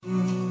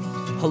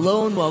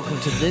Hello and welcome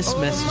to this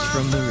message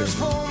from the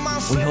River.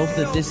 We hope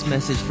that this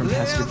message from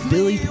Pastor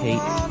Billy Pate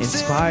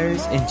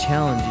inspires and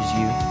challenges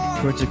you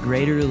towards a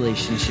greater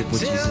relationship with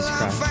Jesus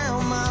Christ.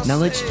 Now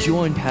let's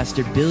join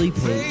Pastor Billy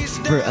Pate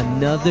for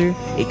another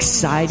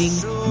exciting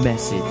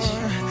message.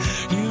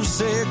 You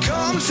said,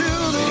 come to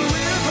the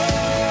river,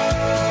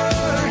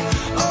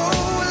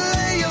 oh,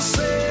 lay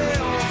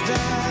yourself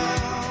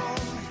down.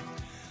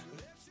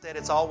 That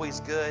it's always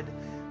good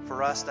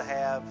for us to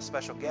have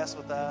special guests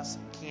with us.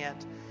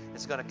 Kent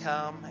is going to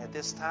come at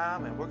this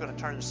time, and we're going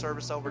to turn the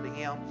service over to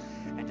him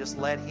and just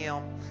let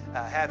him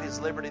have his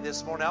liberty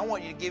this morning. I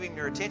want you to give him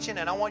your attention,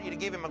 and I want you to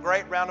give him a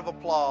great round of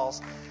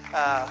applause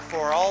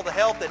for all the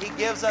help that he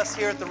gives us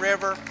here at the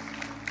River.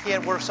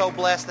 Kent, we're so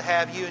blessed to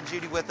have you and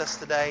Judy with us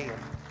today, and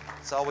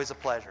it's always a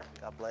pleasure.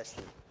 God bless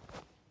you.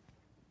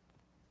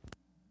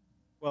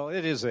 Well,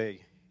 it is an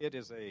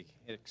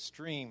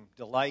extreme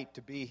delight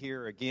to be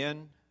here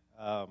again.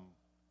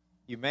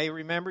 You may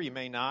remember, you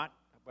may not,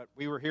 but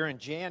we were here in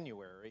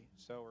January,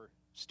 so we're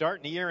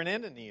starting the year and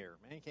ending the year.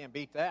 Man, you can't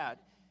beat that.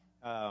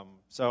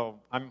 So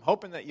I'm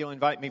hoping that you'll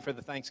invite me for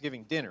the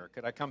Thanksgiving dinner.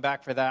 Could I come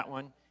back for that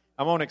one?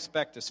 I won't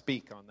expect to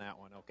speak on that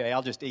one, okay?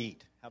 I'll just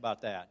eat. How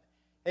about that?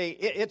 Hey,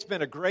 it's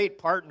been a great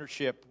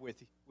partnership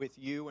with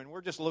you, and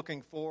we're just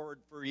looking forward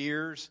for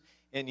years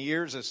and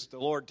years as the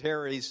Lord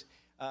tarries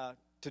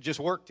to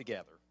just work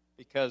together,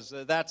 because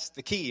that's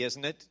the key,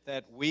 isn't it?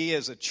 That we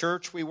as a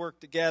church, we work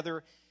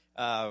together,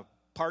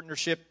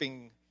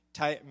 partnershiping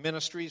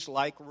ministries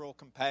like Rural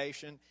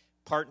Compassion,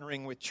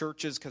 partnering with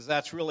churches, because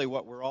that's really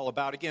what we're all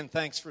about. Again,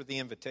 thanks for the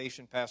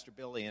invitation, Pastor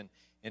Billy and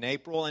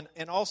April.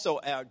 And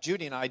also,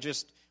 Judy and I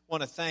just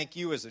want to thank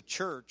you as a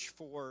church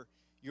for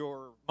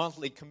your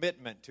monthly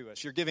commitment to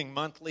us. You're giving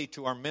monthly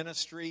to our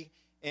ministry,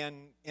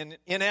 and in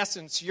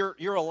essence,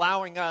 you're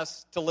allowing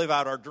us to live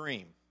out our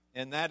dream,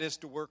 and that is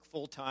to work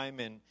full-time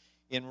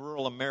in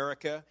rural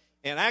America.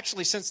 And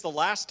actually, since the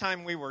last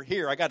time we were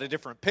here, I got a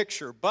different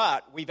picture,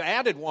 but we've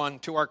added one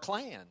to our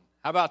clan.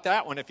 How about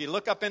that one? If you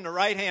look up in the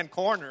right-hand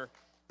corner,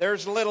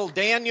 there's little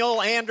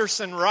Daniel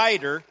Anderson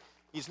Ryder.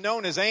 He's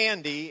known as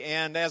Andy,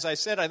 and as I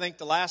said, I think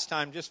the last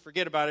time, just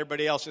forget about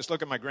everybody else, just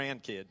look at my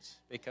grandkids,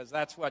 because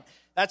that's what,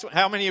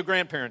 how many of you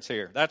grandparents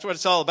here? That's what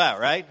it's all about,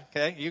 right?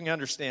 Okay, you can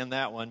understand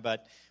that one,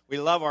 but we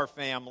love our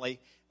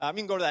family. You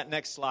can go to that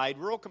next slide.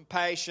 Rural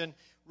Compassion.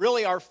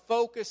 Really, our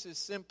focus is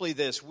simply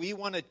this. We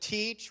want to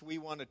teach, we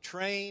want to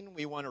train,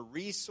 we want to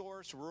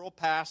resource rural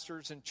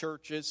pastors and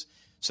churches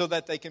so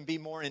that they can be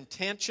more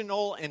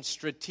intentional and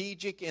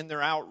strategic in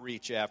their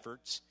outreach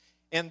efforts.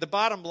 And the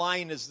bottom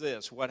line is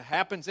this. What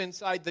happens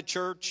inside the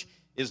church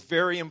is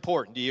very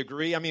important. Do you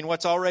agree? I mean,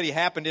 what's already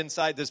happened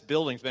inside this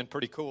building has been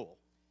pretty cool.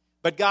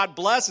 But God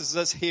blesses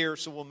us here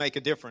so we'll make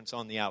a difference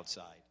on the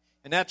outside.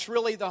 And that's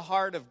really the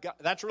heart of God.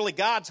 That's really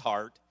God's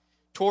heart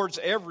towards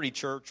every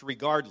church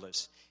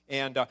regardless.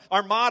 And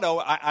our motto,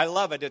 I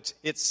love it,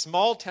 it's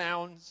small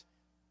towns,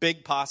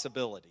 big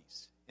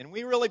possibilities. And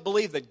we really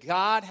believe that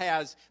God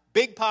has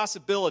big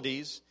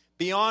possibilities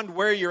beyond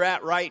where you're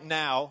at right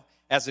now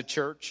as a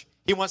church.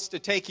 He wants to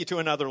take you to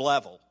another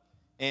level.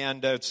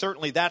 And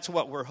certainly that's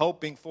what we're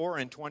hoping for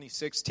in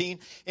 2016.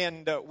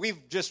 And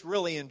we've just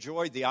really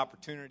enjoyed the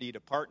opportunity to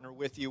partner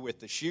with you with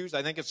the shoes.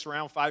 I think it's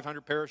around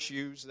 500 pair of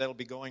shoes that'll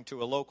be going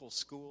to a local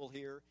school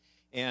here.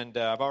 And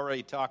I've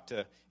already talked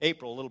to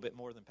April a little bit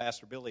more than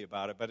Pastor Billy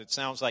about it, but it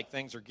sounds like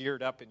things are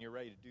geared up and you're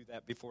ready to do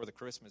that before the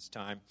Christmas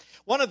time.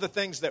 One of the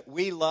things that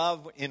we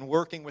love in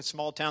working with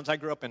small towns, I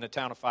grew up in a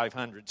town of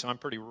 500, so I'm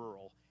pretty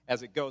rural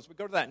as it goes. But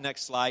go to that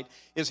next slide.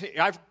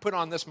 I've put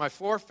on this my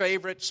 4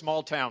 favorite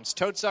small towns: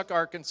 Toadsuck,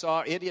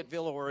 Arkansas;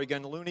 Idiotville,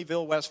 Oregon;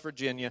 Looneyville, West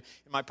Virginia;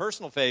 and my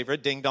personal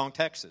favorite, Ding Dong,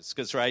 Texas,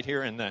 because right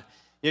here in the,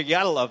 you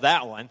got to love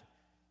that one.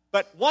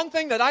 But one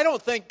thing that I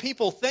don't think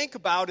people think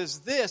about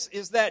is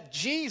that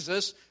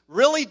Jesus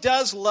really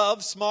does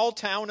love small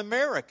town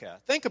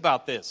America. Think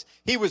about this.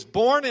 He was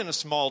born in a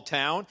small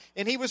town,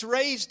 and he was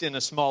raised in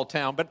a small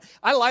town. But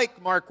I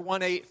like Mark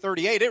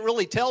 1:38. It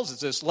really tells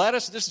us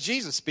this. This is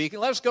Jesus speaking,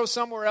 let us go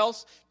somewhere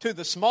else to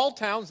the small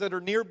towns that are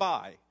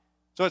nearby.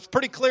 So it's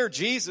pretty clear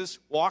Jesus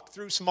walked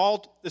through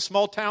the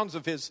small towns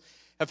of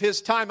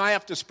his time. I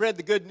have to spread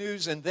the good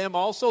news in them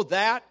also.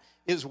 That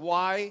is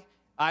why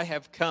I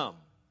have come.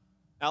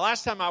 Now,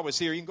 last time I was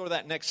here, you can go to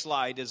that next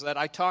slide, is that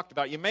I talked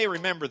about, you may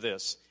remember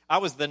this, I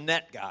was the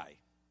net guy.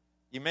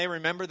 You may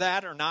remember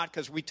that or not,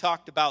 because we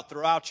talked about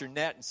throw out your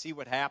net and see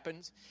what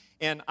happens.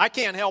 And I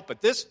can't help it.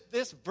 This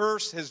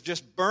verse has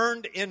just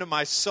burned into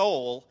my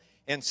soul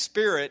and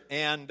spirit,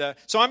 and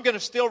so I'm going to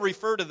still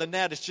refer to the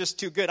net. It's just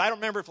too good. I don't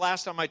remember if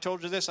last time I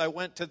told you this, I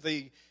went to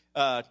the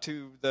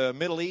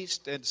Middle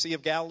East and Sea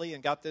of Galilee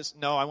and got this.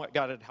 No,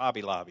 got it at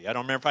Hobby Lobby. I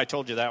don't remember if I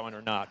told you that one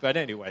or not, but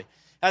anyway.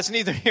 That's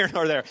neither here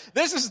nor there.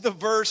 This is the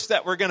verse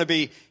that we're going to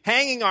be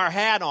hanging our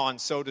hat on,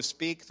 so to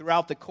speak,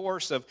 throughout the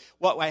course of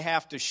what I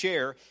have to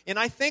share. And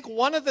I think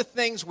one of the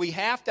things we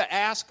have to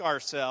ask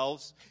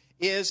ourselves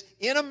is,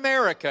 in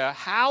America,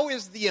 how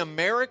is the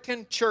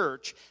American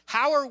church,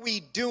 how are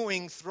we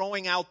doing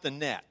throwing out the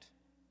net?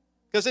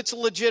 because it's a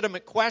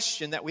legitimate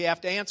question that we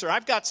have to answer.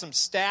 I've got some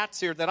stats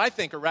here that I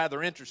think are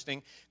rather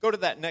interesting. Go to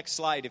that next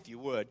slide if you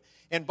would.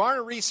 And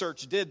Barna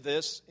Research did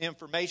this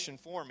information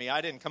for me.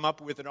 I didn't come up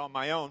with it on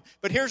my own.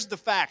 But here's the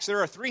facts.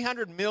 There are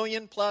 300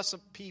 million plus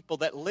people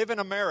that live in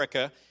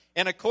America.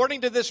 And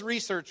according to this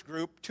research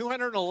group,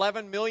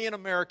 211 million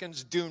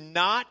Americans do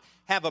not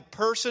have a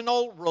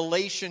personal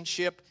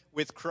relationship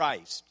with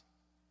Christ.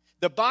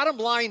 The bottom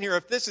line here,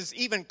 if this is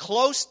even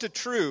close to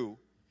true,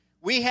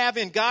 we have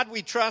in God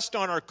we trust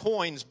on our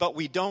coins, but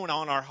we don't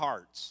on our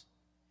hearts.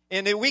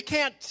 And we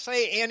can't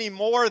say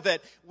anymore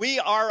that we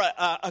are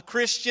a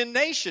Christian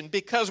nation,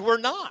 because we're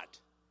not.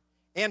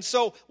 And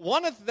so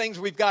one of the things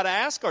we've got to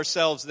ask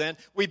ourselves then,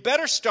 we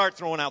better start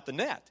throwing out the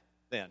net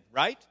then,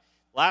 right?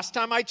 Last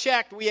time I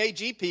checked, we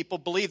AG people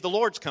believe the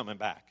Lord's coming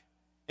back.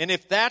 And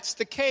if that's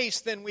the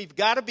case, then we've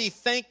got to be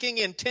thinking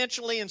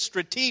intentionally and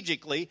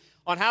strategically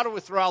on how do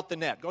we throw out the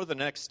net. Go to the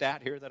next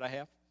stat here that I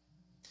have.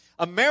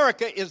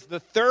 America is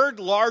the third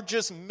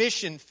largest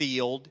mission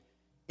field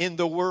in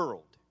the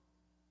world.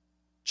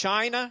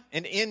 China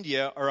and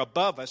India are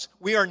above us.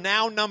 We are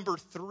now number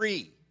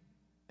 3.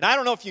 And I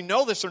don't know if you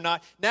know this or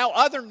not. Now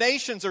other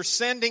nations are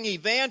sending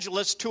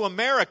evangelists to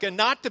America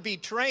not to be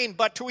trained,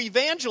 but to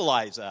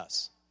evangelize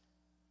us.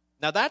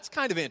 Now that's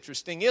kind of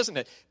interesting, isn't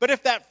it? But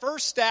if that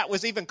first stat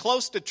was even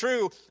close to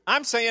true,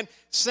 I'm saying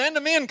send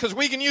them in because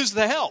we can use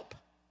the help,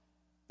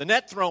 the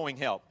net throwing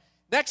help.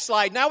 Next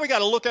slide. Now we got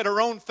to look at our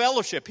own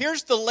fellowship.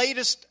 Here's the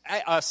latest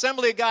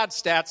Assembly of God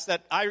stats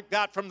that I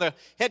got from the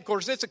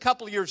headquarters. It's a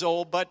couple of years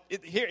old, but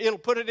it'll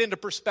put it into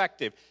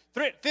perspective.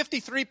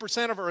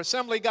 53% of our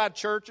Assembly of God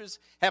churches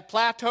have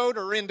plateaued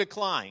or in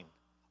decline.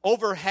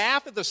 Over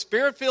half of the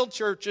Spirit-filled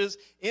churches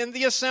in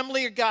the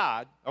Assembly of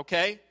God,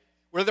 okay,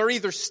 where they're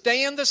either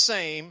staying the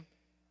same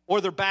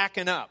or they're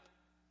backing up.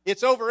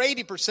 It's over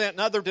 80% in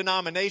other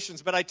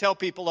denominations, but I tell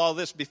people all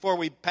this before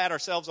we pat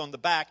ourselves on the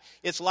back.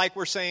 It's like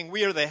we're saying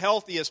we are the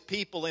healthiest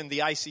people in the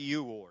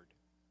ICU ward.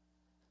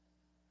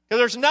 Because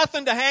there's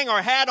nothing to hang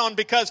our hat on,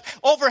 because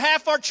over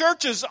half our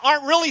churches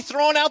aren't really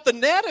throwing out the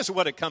net is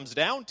what it comes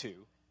down to.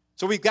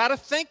 So we've got to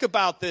think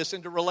about this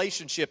into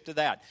relationship to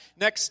that.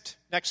 Next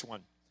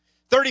one.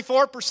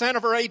 34%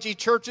 of our AG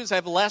churches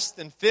have less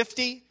than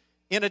 50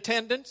 in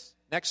attendance.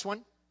 Next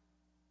one.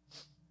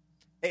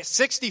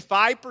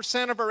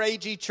 65% of our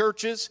AG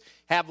churches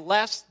have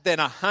less than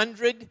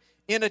 100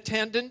 in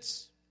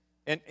attendance.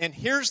 And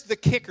here's the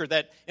kicker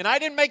that, and I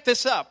didn't make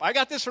this up. I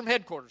got this from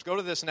headquarters. Go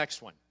to this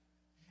next one.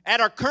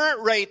 At our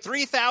current rate,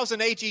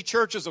 3,000 AG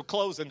churches will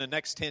close in the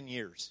next 10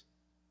 years.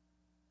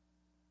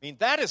 I mean,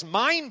 that is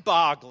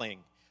mind-boggling.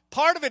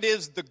 Part of it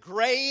is the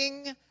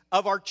graying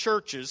of our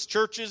churches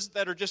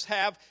that are just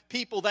have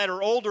people that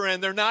are older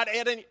and they're not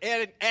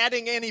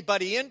adding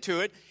anybody into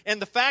it. And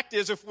the fact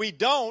is, if we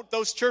don't,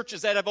 those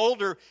churches that have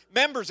older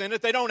members in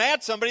it, they don't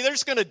add somebody, they're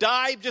just going to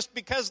die just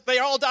because they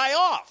all die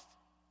off.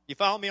 You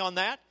follow me on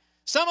that?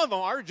 Some of them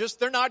are just,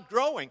 they're not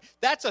growing.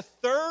 That's a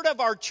third of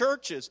our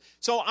churches.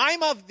 So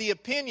I'm of the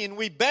opinion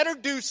we better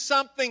do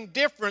something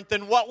different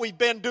than what we've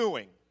been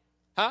doing.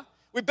 Huh?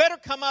 We better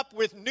come up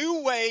with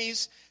new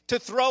ways to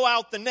throw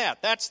out the net.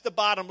 That's the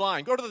bottom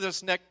line. Go to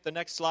the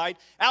next slide.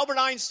 Albert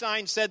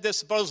Einstein said this,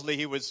 supposedly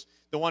he was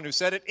the one who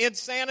said it.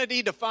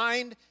 Insanity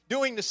defined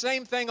doing the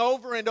same thing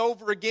over and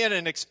over again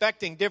and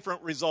expecting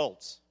different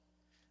results.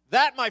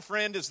 That, my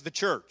friend, is the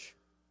church.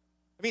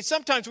 I mean,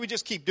 sometimes we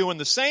just keep doing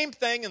the same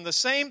thing and the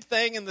same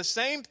thing and the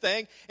same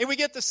thing, and we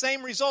get the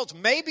same results.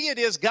 Maybe it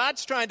is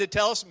God's trying to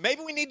tell us,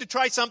 maybe we need to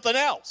try something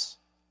else.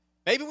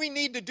 Maybe we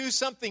need to do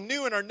something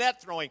new in our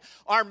net throwing.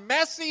 Our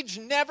message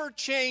never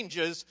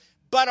changes,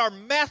 but our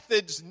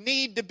methods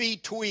need to be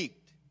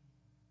tweaked.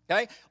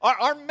 Okay?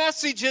 Our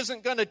message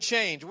isn't going to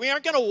change. We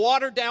aren't going to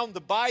water down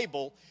the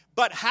Bible,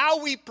 but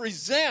how we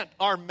present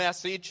our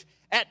message,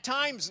 at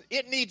times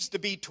it needs to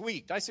be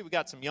tweaked. I see we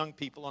got some young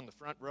people on the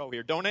front row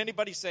here. Don't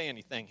anybody say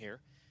anything here.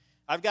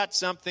 I've got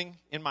something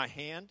in my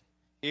hand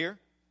here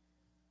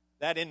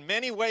that in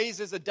many ways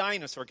is a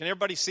dinosaur. Can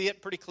everybody see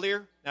it pretty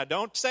clear? Now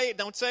don't say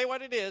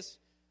what it is.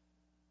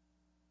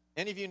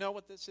 Any of you know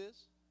what this is?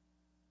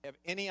 Have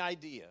any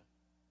idea?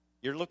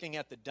 You're looking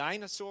at the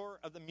dinosaur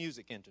of the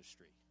music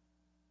industry.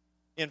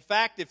 In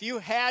fact, if you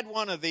had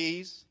one of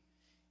these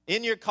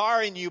in your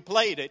car and you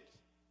played it,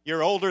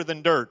 you're older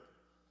than dirt.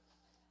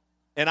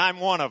 And I'm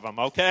one of them,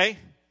 okay?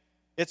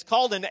 It's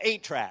called an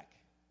 8-track,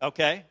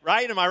 okay?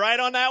 Right? Am I right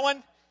on that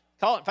one?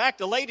 In fact,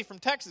 a lady from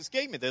Texas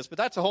gave me this, but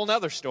that's a whole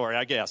other story,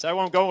 I guess. I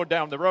won't go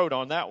down the road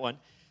on that one.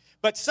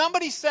 But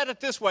somebody said it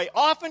this way.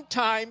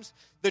 Oftentimes,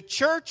 the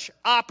church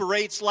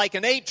operates like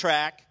an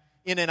 8-track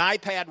in an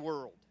iPad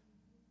world.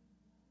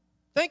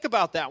 Think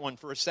about that one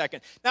for a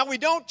second. Now, we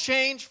don't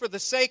change for the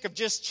sake of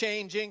just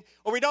changing,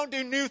 or we don't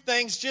do new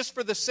things just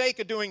for the sake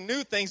of doing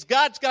new things.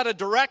 God's got to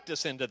direct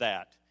us into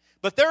that.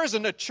 But there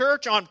isn't a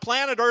church on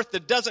planet Earth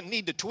that doesn't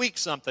need to tweak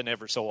something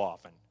ever so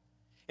often.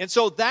 And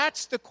so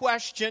that's the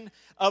question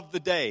of the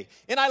day.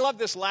 And I love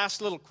this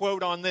last little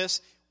quote on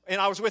this.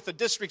 And I was with the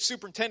district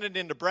superintendent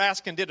in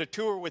Nebraska and did a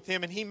tour with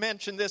him, and he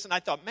mentioned this, and I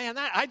thought, man,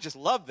 I just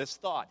love this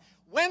thought.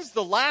 When's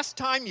the last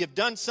time you've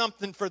done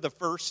something for the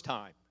first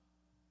time?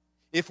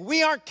 If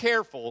we aren't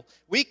careful,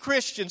 we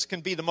Christians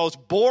can be the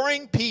most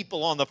boring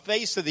people on the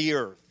face of the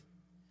earth.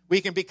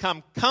 We can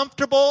become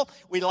comfortable.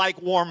 We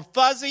like warm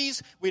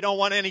fuzzies. We don't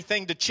want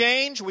anything to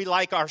change. We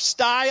like our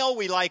style.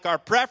 We like our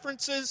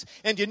preferences.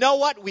 And you know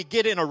what? We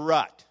get in a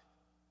rut.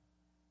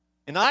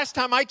 And the last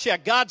time I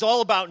checked, God's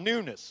all about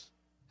newness.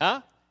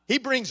 He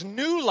brings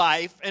new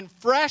life and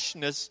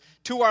freshness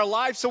to our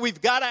lives. So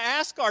we've got to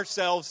ask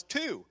ourselves,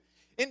 too.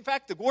 In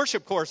fact, the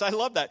worship chorus, I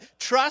love that.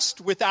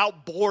 Trust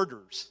without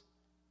borders.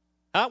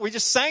 We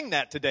just sang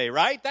that today,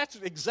 right? That's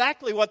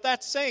exactly what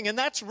that's saying. And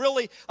that's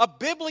really a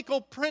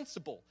biblical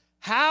principle.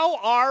 How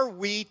are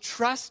we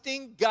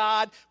trusting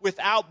God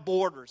without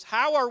borders?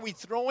 How are we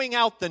throwing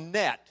out the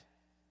net?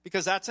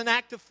 Because that's an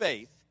act of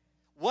faith.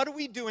 What are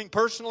we doing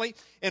personally,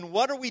 and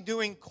what are we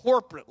doing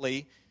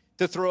corporately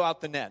to throw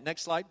out the net?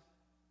 Next slide.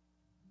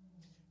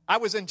 I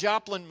was in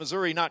Joplin,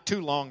 Missouri not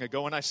too long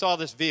ago, and I saw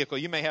this vehicle.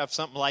 You may have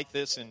something like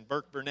this in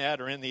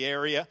Burke-Burnett or in the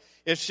area.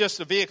 It's just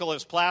a vehicle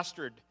that's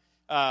plastered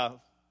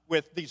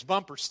with these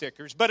bumper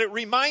stickers. But it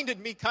reminded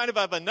me kind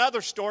of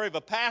another story of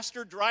a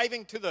pastor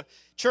driving to the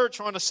church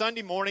on a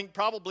Sunday morning,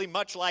 probably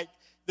much like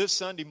this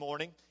Sunday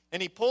morning.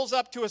 And he pulls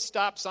up to a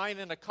stop sign,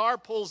 and a car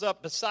pulls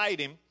up beside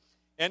him,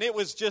 and it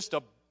was just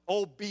a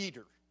old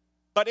beater.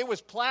 But it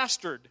was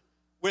plastered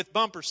with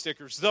bumper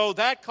stickers, though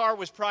that car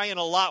was probably in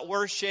a lot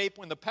worse shape.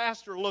 When the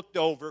pastor looked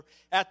over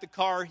at the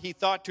car, he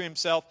thought to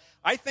himself,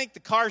 I think the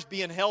car's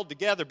being held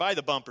together by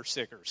the bumper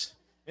stickers.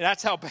 And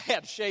that's how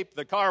bad shape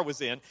the car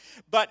was in.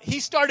 But he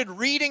started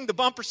reading the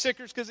bumper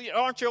stickers, because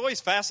aren't you always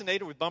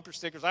fascinated with bumper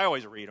stickers? I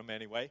always read them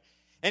anyway.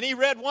 And he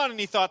read one, and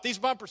he thought, these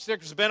bumper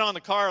stickers have been on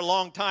the car a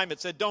long time. It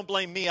said, don't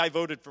blame me, I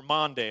voted for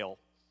Mondale.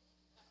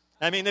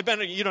 I mean,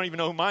 you don't even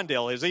know who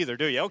Mondale is either,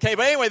 do you? Okay,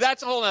 but anyway,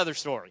 that's a whole other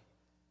story.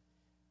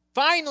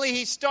 Finally,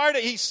 he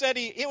said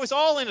it was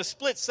all in a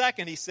split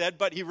second, he said,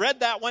 but he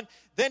read that one.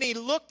 Then he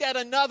looked at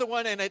another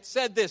one, and it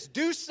said this: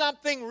 do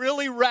something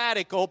really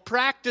radical,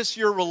 practice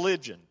your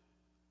religion.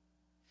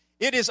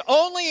 It is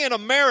only in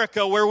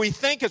America where we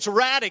think it's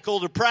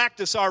radical to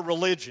practice our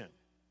religion.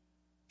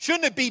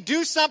 Shouldn't it be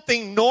do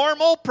something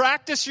normal,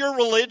 practice your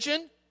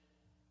religion?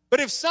 But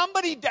if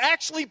somebody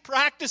actually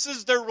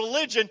practices their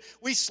religion,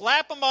 we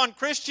slap them on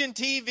Christian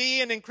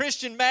TV and in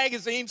Christian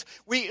magazines.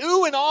 We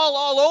ooh and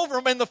all over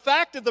them. And the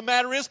fact of the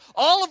matter is,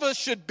 all of us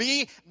should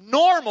be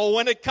normal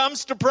when it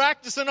comes to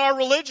practicing our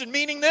religion.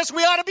 Meaning this,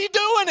 we ought to be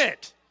doing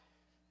it.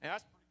 And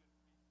that's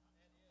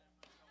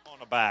on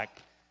the back.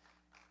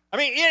 I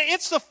mean,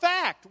 it's the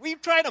fact. We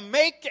try to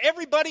make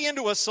everybody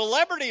into a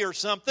celebrity or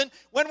something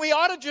when we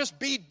ought to just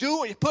be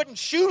putting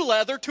shoe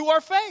leather to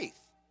our faith.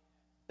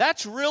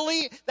 That's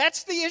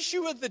the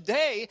issue of the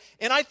day.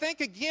 And I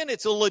think, again,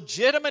 it's a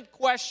legitimate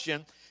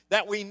question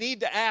that we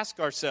need to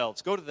ask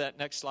ourselves. Go to that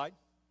next slide.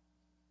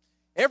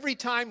 Every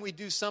time we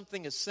do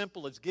something as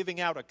simple as giving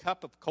out a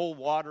cup of cold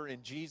water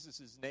in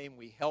Jesus' name,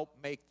 we help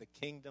make the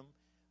kingdom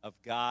of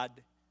God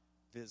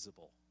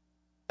visible.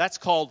 That's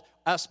called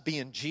us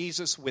being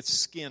Jesus with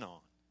skin on.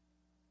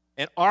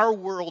 And our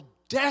world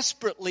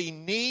desperately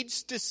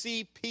needs to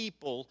see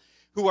people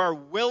who are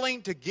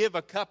willing to give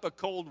a cup of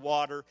cold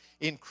water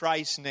in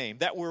Christ's name.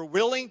 That we're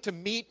willing to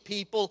meet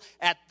people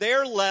at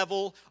their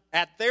level,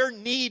 at their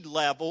need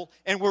level,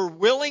 and we're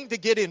willing to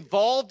get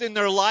involved in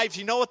their lives.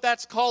 You know what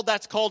that's called?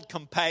 That's called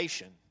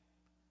compassion.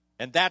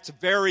 And that's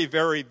very,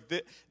 very,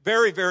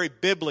 very, very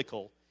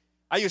biblical.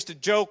 I used to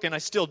joke, and I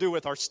still do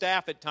with our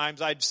staff at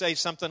times. I'd say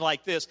something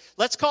like this: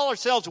 let's call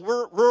ourselves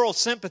rural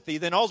sympathy,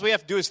 then all we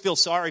have to do is feel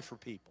sorry for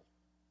people.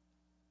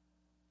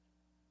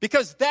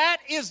 Because that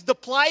is the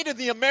plight of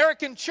the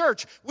American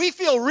church. We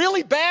feel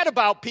really bad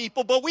about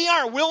people, but we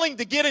aren't willing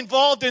to get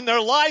involved in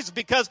their lives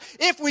because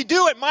if we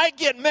do, it might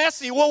get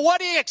messy. Well, what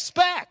do you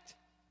expect?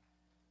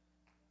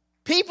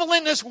 People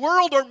in this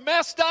world are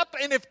messed up,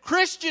 and if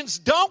Christians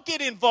don't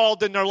get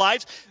involved in their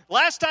lives,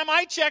 last time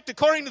I checked,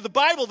 according to the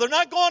Bible, they're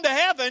not going to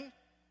heaven.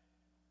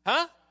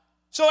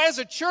 So as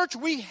a church,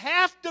 we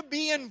have to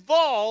be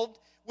involved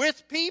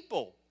with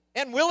people.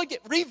 And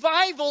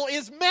revival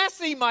is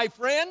messy, my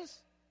friends.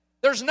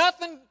 There's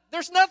nothing,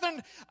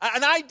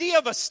 an idea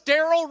of a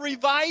sterile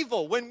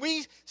revival. When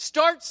we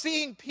start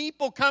seeing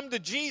people come to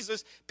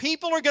Jesus,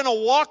 people are going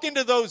to walk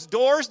into those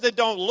doors that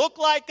don't look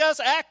like us,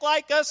 act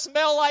like us,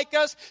 smell like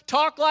us,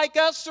 talk like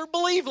us, or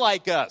believe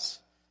like us.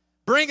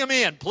 Bring them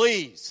in,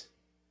 please.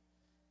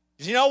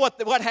 You know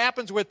what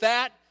happens with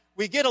that?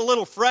 We get a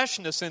little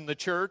freshness in the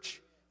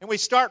church, and we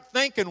start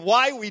thinking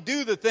why we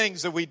do the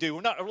things that we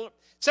do.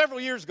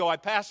 Several years ago, I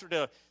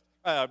pastored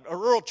a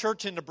rural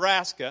church in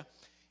Nebraska.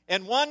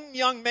 And one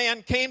young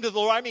man came to the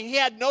Lord. I mean, he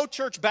had no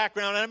church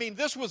background. I mean,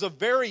 this was a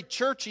very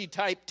churchy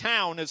type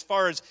town as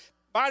far as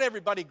about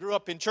everybody grew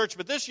up in church.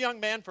 But this young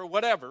man, for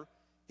whatever,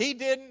 he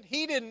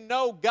didn't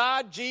know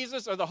God,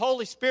 Jesus, or the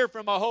Holy Spirit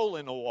from a hole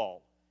in the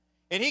wall.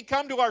 And he'd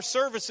come to our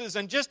services,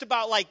 and just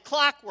about like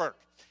clockwork,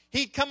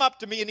 he'd come up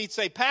to me and he'd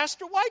say,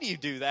 "Pastor, why do you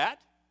do that?"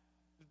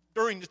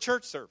 during the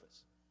church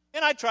service.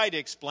 And I tried to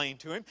explain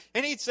to him,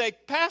 and he'd say,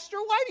 Pastor,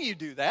 why do you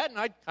do that? And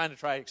I'd kind of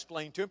try to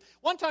explain to him.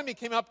 One time he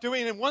came up to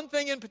me, and one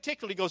thing in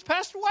particular, he goes,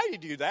 Pastor, why do you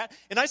do that?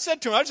 And I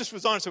said to him, I just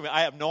was honest with him,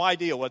 I have no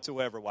idea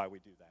whatsoever why we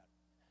do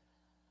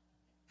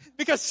that.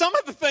 Because some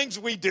of the things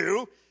we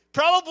do,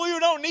 probably we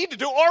don't need to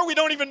do, or we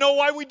don't even know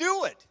why we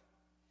do it.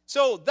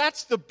 So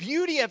that's the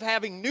beauty of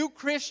having new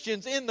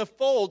Christians in the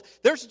fold.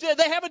 They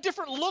have a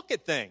different look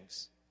at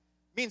things.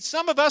 I mean,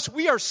 some of us,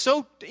 we are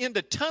so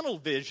into tunnel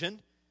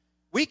vision,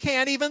 we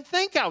can't even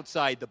think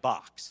outside the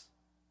box.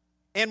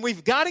 And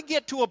we've got to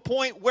get to a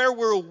point where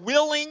we're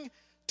willing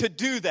to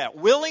do that,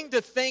 willing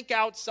to think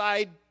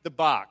outside the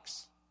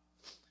box.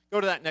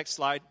 Go to that next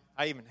slide.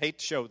 I even hate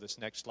to show this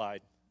next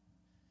slide.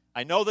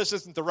 I know this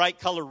isn't the right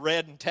color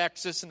red in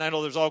Texas, and I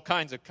know there's all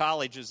kinds of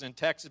colleges in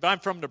Texas, but I'm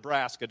from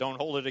Nebraska. Don't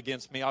hold it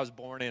against me. I was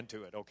born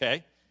into it,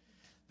 okay?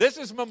 This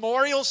is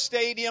Memorial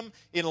Stadium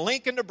in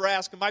Lincoln,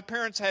 Nebraska. My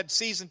parents had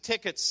season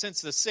tickets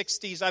since the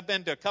 60s. I've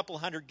been to a couple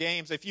hundred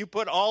games. If you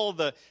put all of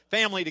the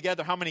family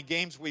together, how many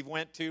games we've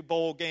went to,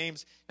 bowl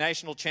games,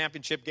 national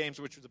championship games,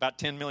 which was about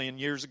 10 million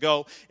years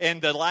ago, and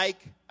the like.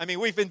 I mean,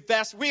 we've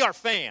invested. We are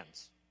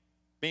fans.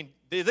 I mean,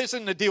 this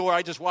isn't a deal where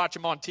I just watch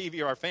them on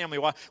TV or our family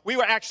watch. We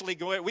were actually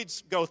going, we'd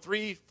go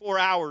 3-4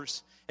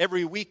 hours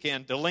every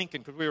weekend to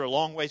Lincoln because we were a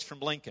long ways from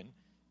Lincoln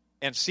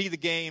and see the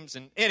games.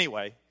 And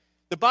anyway,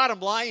 the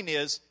bottom line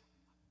is,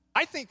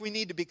 I think we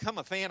need to become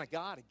a fan of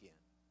God again.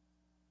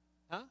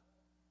 Huh?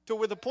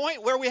 To the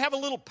point where we have a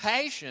little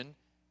passion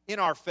in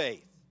our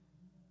faith.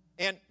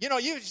 And, you know,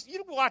 you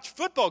watch a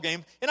football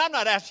game, and I'm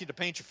not asking you to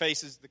paint your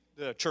faces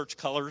the church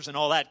colors and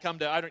all that.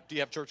 Do you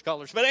have church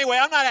colors? But anyway,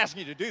 I'm not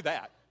asking you to do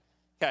that.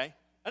 Okay?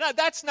 And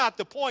that's not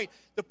the point.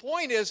 The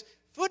point is,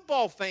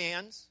 football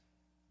fans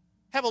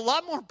have a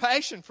lot more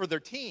passion for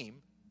their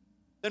team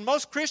than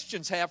most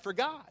Christians have for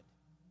God.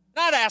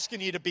 Not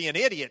asking you to be an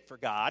idiot for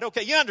God.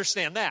 Okay, you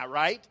understand that,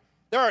 right?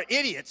 There are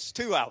idiots,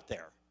 too, out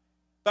there.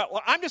 But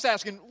I'm just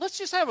asking, let's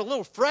just have a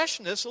little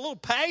freshness, a little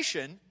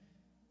passion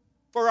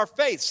for our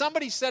faith.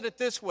 Somebody said it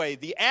this way: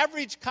 the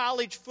average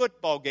college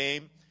football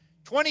game,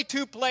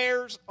 22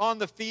 players on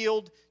the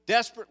field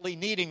desperately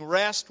needing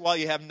rest, while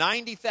you have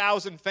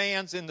 90,000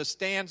 fans in the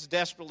stands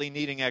desperately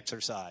needing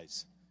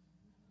exercise.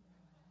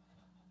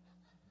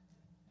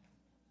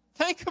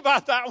 Think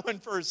about that one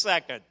for a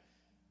second.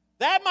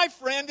 That, my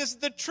friend, is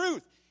the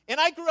truth. And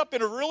I grew up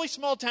in a really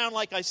small town,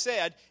 like I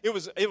said. It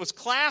was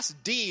Class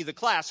D, the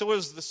class. So it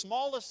was the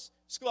smallest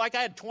school. Like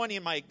I had 20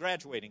 in my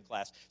graduating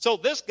class. So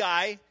this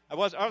guy, I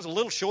was a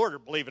little shorter,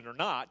 believe it or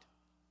not,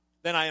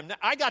 than I am now.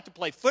 I got to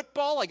play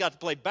football. I got to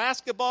play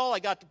basketball.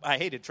 I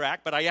hated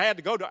track, but I had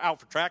to go out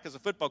for track because the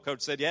football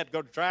coach said you had to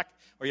go to track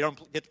or you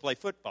don't get to play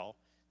football.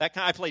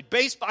 I played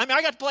baseball. I mean,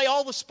 I got to play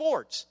all the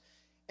sports.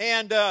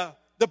 And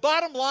the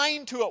bottom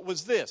line to it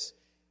was this: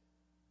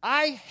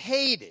 I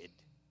hated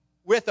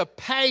with a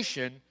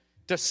passion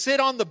to sit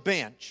on the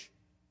bench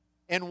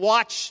and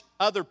watch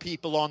other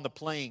people on the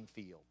playing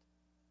field.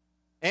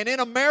 And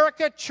in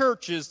America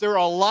churches, there are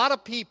a lot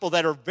of people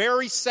that are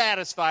very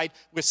satisfied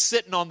with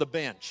sitting on the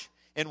bench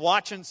and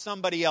watching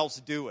somebody else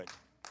do it.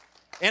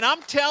 And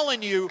I'm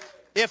telling you,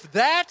 if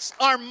that's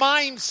our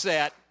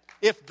mindset,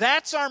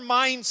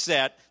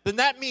 then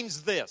that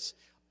means this: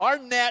 our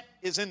net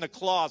is in the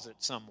closet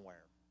somewhere.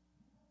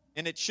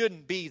 And it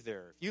shouldn't be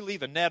there. If you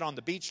leave a net on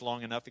the beach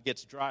long enough, it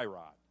gets dry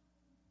rot.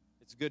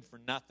 It's good for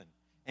nothing.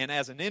 And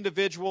as an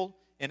individual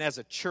and as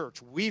a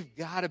church, we've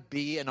got to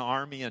be an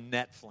army of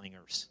net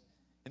flingers.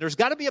 And there's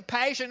got to be a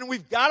passion, and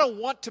we've got to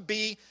want to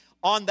be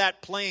on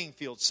that playing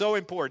field. So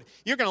important.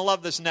 You're going to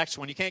love this next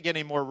one. You can't get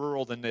any more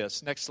rural than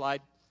this. Next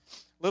slide.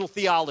 Little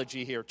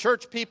theology here.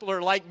 Church people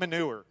are like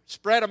manure.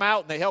 Spread them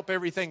out, and they help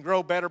everything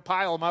grow better.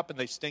 Pile them up, and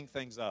they stink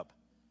things up.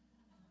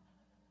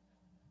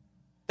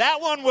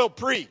 That one will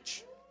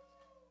preach.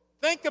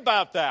 Think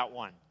about that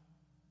one.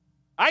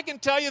 I can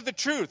tell you the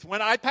truth.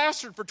 When I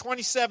pastored for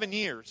 27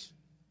 years,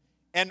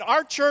 and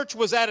our church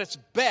was at its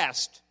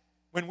best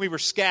when we were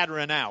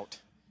scattering out.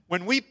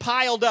 When we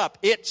piled up,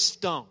 it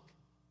stunk.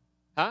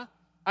 Huh?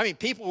 I mean,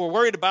 people were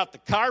worried about the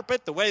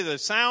carpet, the way the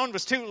sound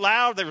was too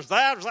loud. There was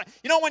that.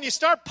 You know, when you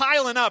start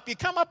piling up, you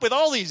come up with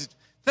all these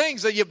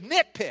things that you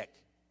nitpick.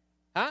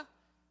 Huh?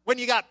 When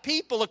you got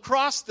people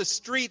across the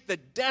street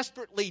that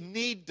desperately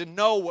need to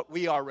know what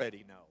we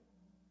already know.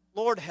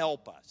 Lord,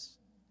 help us.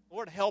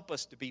 Lord, help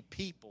us to be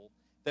people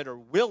that are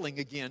willing,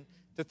 again,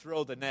 to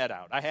throw the net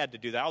out. I had to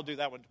do that. I'll do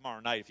that one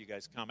tomorrow night if you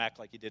guys come. Act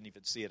like you didn't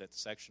even see it at the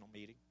sectional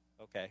meeting.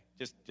 Okay,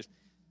 just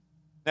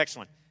next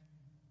one.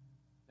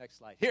 Next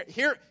slide.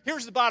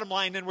 Here's the bottom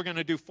line. Then we're going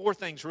to do 4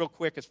 things real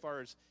quick as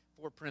far as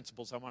 4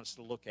 principles I want us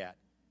to look at.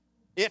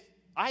 If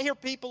I hear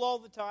people all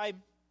the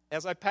time,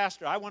 as I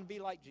pastor, I want to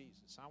be like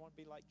Jesus. I want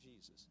to be like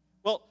Jesus.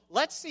 Well,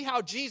 let's see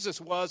how Jesus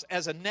was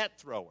as a net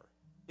thrower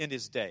in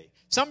his day.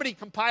 Somebody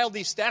compiled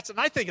these stats, and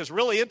I think it's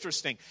really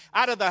interesting.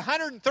 Out of the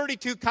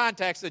 132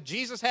 contacts that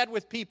Jesus had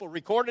with people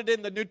recorded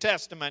in the New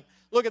Testament,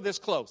 look at this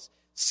close.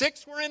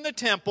 6 were in the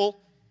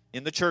temple,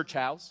 in the church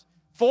house.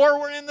 4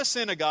 were in the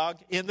synagogue,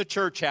 in the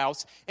church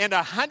house. And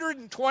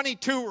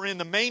 122 were in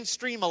the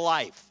mainstream of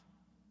life.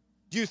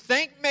 Do you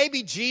think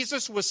maybe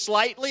Jesus was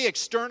slightly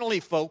externally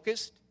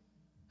focused?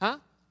 Huh?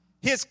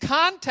 His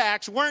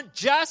contacts weren't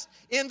just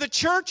in the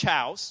church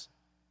house.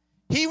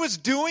 He was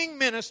doing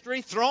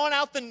ministry, throwing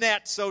out the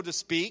net, so to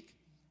speak,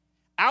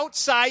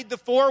 outside the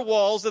four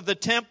walls of the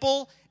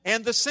temple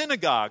and the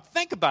synagogue.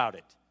 Think about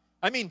it.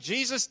 I mean,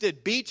 Jesus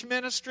did beach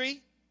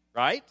ministry,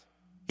 right?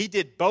 He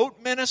did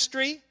boat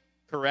ministry,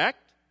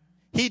 correct?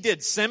 He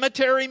did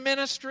cemetery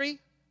ministry,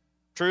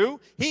 true?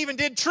 He even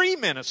did tree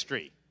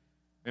ministry.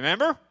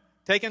 Remember?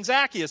 Taking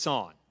Zacchaeus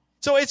on.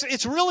 So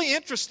it's really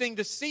interesting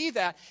to see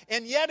that.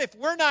 And yet, if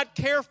we're not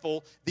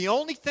careful, the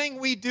only thing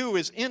we do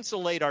is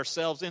insulate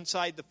ourselves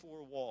inside the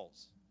four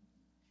walls.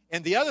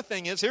 And the other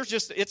thing is,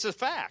 it's a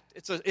fact.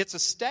 It's a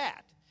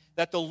stat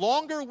that the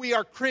longer we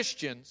are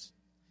Christians,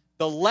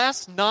 the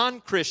less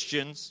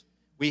non-Christians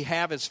we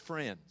have as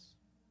friends.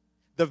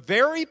 The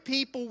very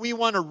people we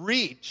want to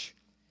reach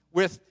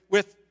with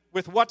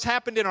what's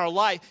happened in our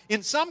life,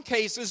 in some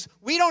cases,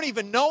 we don't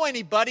even know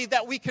anybody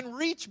that we can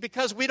reach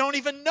because we don't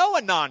even know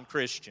a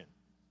non-Christian.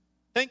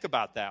 Think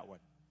about that one.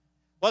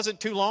 It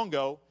wasn't too long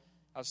ago,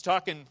 I was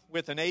talking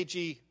with an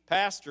AG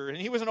pastor, and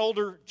he was an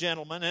older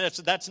gentleman, and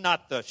that's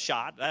not the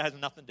shot. That has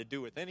nothing to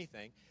do with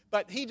anything.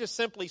 But he just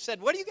simply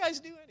said, what do you guys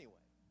do anyway?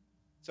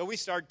 So we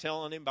started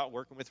telling him about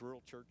working with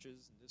rural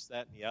churches and this,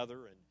 that, and the other.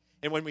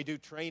 And when we do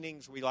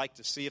trainings, we like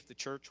to see if the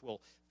church will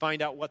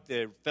find out what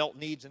the felt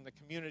needs in the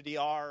community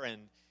are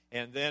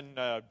and then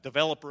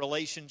develop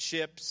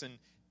relationships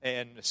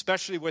and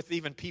especially with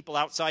even people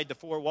outside the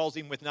four walls,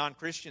 even with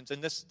non-Christians.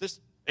 And this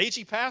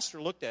AG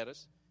pastor looked at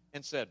us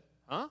and said,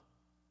 huh?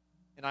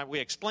 And we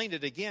explained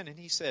it again, and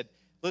he said,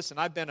 listen,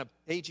 I've been an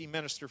AG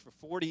minister for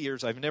 40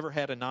 years. I've never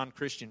had a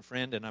non-Christian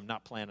friend, and I'm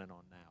not planning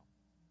on now.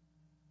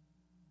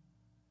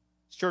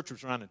 His church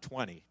was around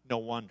 20. No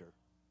wonder.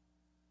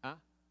 Huh?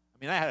 I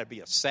mean, that had to be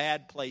a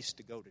sad place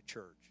to go to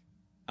church.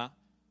 Huh?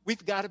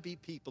 We've got to be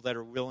people that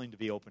are willing to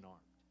be open-armed.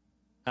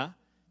 Huh?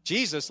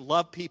 Jesus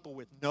loved people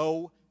with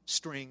no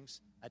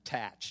strings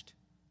attached.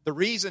 The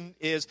reason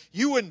is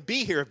you wouldn't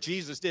be here if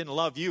Jesus didn't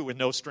love you with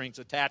no strings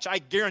attached. I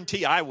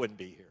guarantee I wouldn't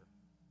be here.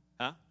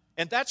 Huh?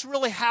 And that's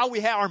really how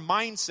our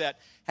mindset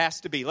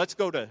has to be. Let's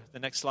go to the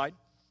next slide.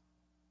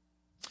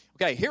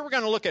 Okay, here we're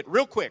going to look at,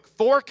 real quick,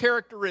 4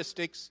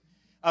 characteristics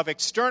of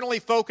externally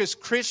focused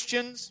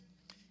Christians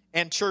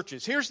and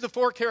churches. Here's the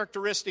 4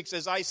 characteristics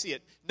as I see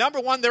it. Number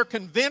 1, they're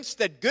convinced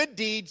that good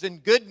deeds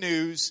and good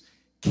news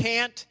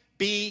can't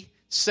be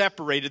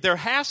separated. There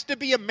has to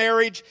be a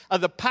marriage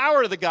of the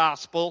power of the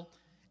gospel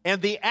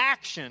and the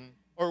action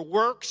or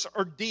works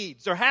or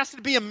deeds. There has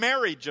to be a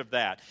marriage of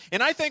that.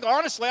 And I think,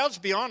 honestly, I'll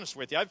just be honest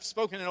with you. I've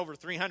spoken in over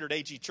 300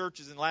 AG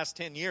churches in the last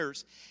 10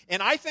 years.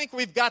 And I think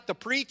we've got the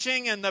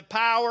preaching and the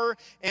power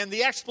and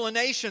the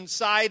explanation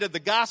side of the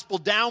gospel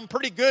down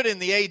pretty good in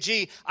the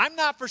AG. I'm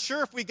not for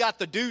sure if we got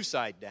the do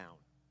side down.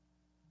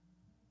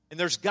 And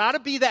there's got to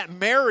be that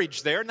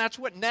marriage there, and that's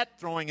what net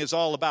throwing is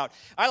all about.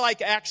 I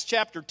like Acts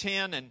chapter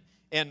 10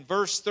 and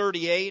verse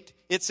 38.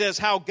 It says,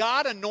 how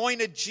God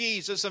anointed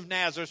Jesus of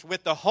Nazareth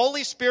with the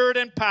Holy Spirit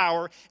and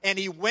power, and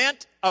he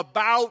went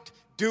about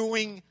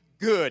doing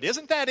good.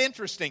 Isn't that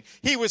interesting?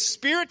 He was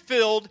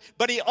Spirit-filled,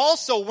 but he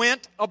also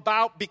went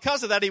about,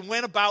 because of that, he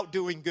went about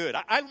doing good.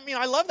 I mean,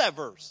 I love that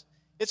verse.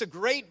 It's a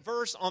great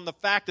verse on the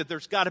fact that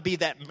there's got to be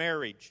that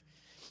marriage.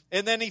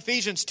 And then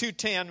Ephesians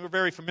 2:10, we're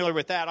very familiar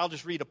with that. I'll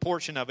just read a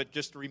portion of it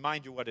just to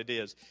remind you what it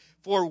is.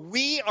 For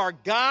we are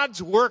God's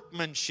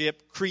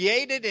workmanship,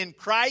 created in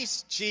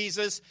Christ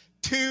Jesus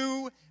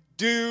to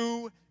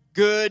do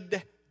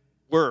good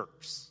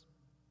works.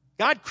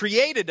 God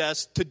created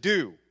us to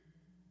do.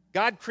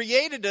 God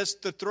created us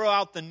to throw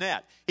out the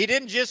net. He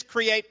didn't just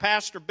create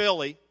Pastor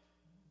Billy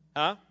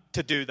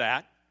to do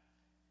that.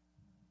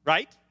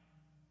 Right?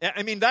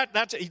 I mean,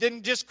 he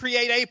didn't just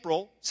create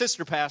April,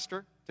 sister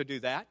pastor, to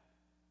do that.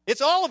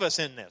 It's all of us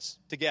in this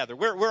together.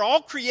 We're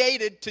all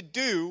created to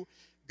do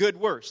good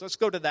works. Let's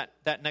go to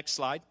that next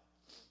slide.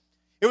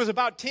 It was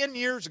about 10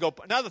 years ago.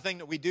 Another thing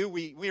that we do,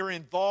 we are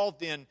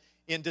involved in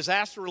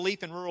disaster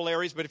relief in rural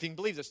areas. But if you can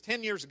believe this,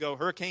 10 years ago,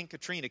 Hurricane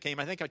Katrina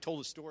came. I think I told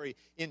the story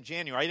in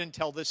January. I didn't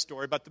tell this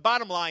story. But the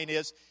bottom line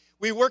is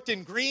we worked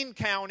in Greene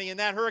County, and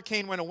that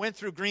hurricane, when it went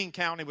through Greene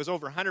County, was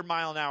over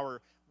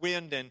 100-mile-an-hour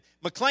wind. And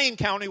McLean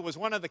County was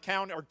one of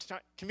the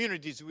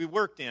communities we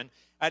worked in.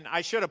 And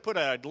I should have put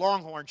a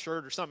Longhorn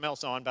shirt or something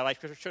else on, but I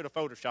should have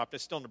photoshopped.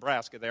 It's still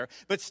Nebraska there.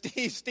 But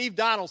Steve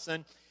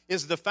Donaldson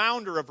is the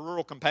founder of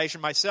Rural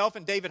Compassion, myself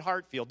and David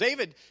Hartfield.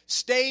 David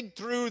stayed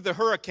through the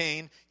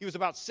hurricane. He was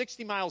about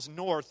 60 miles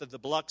north of the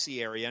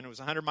Biloxi area, and it was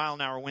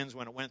 100-mile-an-hour winds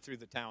when it went through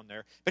the town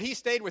there. But he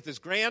stayed with his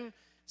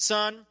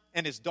grandson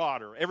and his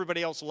daughter.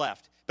 Everybody else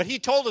left. But he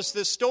told us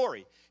this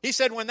story. He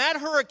said when that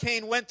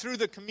hurricane went through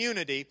the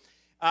community,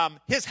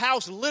 his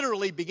house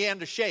literally began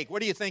to shake.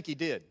 What do you think he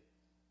did?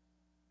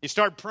 You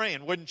start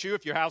praying, wouldn't you,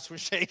 if your house was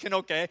shaking?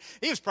 Okay.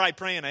 He was probably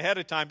praying ahead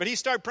of time. But he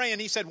started praying.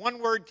 He said one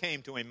word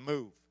came to him,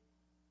 move.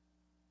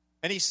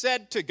 And he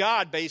said to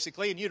God,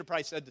 basically, and you'd have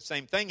probably said the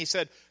same thing. He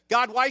said,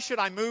 God, why should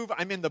I move?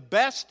 I'm in the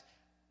best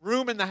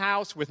room in the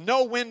house with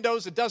no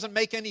windows. It doesn't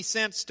make any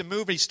sense to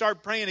move. He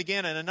started praying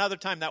again, and another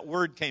time that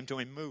word came to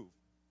him, move.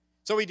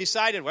 So he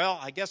decided, well,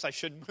 I guess I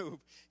should move.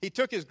 He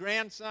took his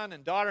grandson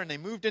and daughter, and they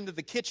moved into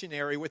the kitchen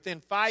area.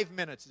 Within 5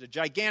 minutes, the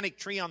gigantic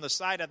tree on the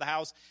side of the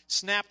house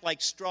snapped like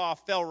straw,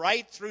 fell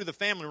right through the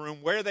family room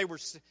where they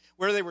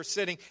were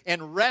sitting,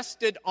 and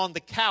rested on the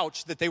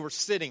couch that they were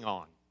sitting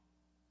on.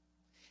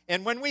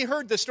 And when we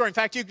heard this story, in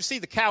fact, you can see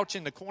the couch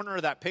in the corner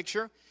of that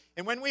picture.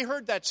 And when we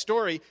heard that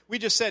story, we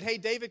just said, hey,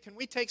 David, can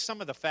we take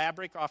some of the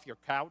fabric off your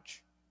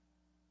couch?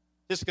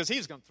 Just because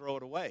he's going to throw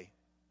it away.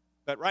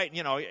 But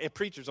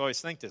preachers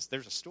always think this.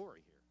 There's a story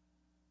here.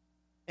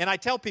 And I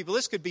tell people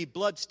this could be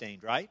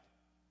bloodstained, right?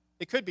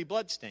 It could be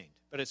bloodstained,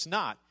 but it's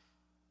not.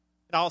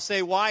 And I'll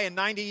say why, and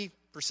 90%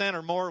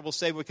 or more will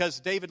say because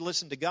David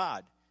listened to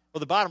God.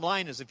 Well, the bottom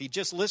line is if he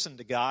just listened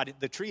to God,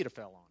 the tree would have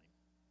fell on him.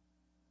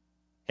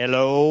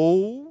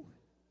 Hello?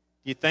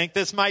 You think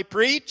this might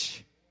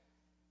preach?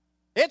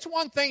 It's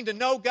one thing to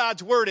know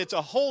God's word. It's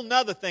a whole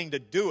nother thing to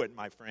do it,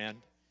 my friend.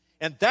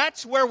 And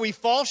that's where we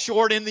fall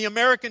short in the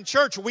American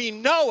church. We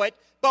know it,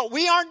 but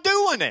we aren't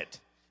doing it.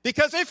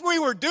 Because if we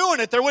were doing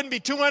it, there wouldn't be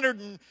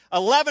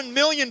 211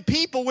 million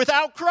people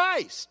without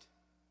Christ.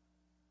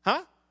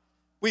 Huh?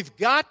 We've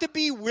got to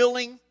be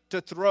willing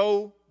to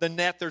throw the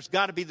net. There's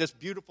got to be this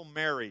beautiful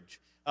marriage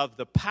of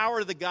the power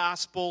of the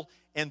gospel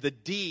and the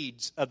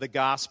deeds of the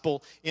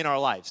gospel in our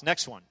lives.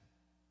 Next one.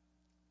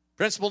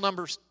 Principle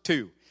number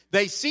 2.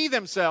 They see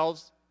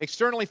themselves,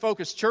 externally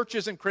focused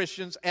churches and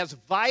Christians, as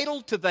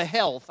vital to the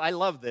health, I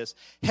love this,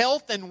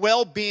 health and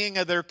well-being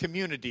of their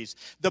communities.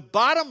 The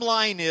bottom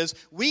line is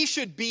we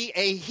should be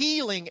a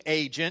healing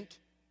agent.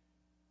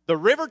 The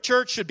River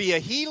Church should be a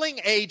healing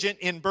agent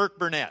in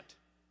Burke-Burnett.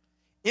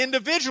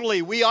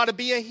 Individually, we ought to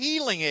be a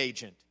healing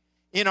agent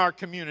in our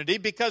community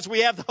because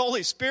we have the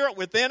Holy Spirit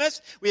within us.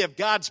 We have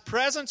God's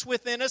presence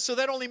within us, so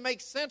that only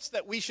makes sense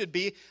that we should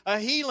be a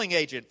healing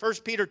agent. 1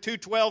 Peter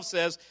 2:12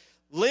 says,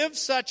 live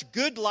such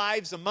good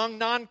lives among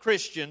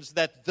non-Christians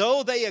that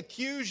though they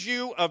accuse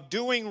you of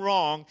doing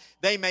wrong,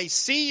 they may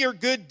see your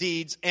good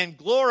deeds and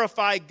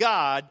glorify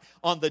God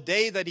on the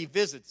day that He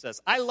visits us.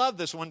 I love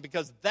this one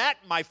because that,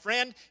 my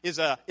friend, is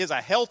a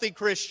healthy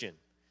Christian.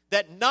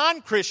 That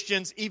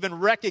non-Christians even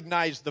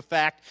recognize the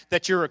fact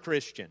that you're a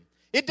Christian.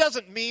 It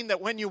doesn't mean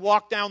that when you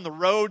walk down the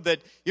road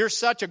that you're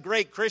such a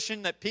great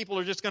Christian that people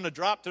are just going to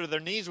drop to their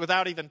knees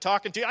without even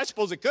talking to you. I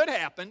suppose it could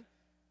happen.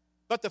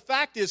 But the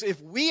fact is, if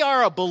we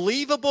are a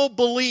believable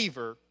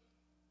believer,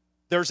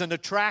 there's an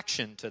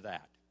attraction to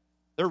that.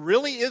 There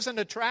really is an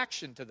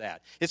attraction to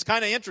that. It's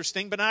kind of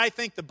interesting, but I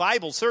think the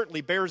Bible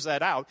certainly bears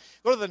that out.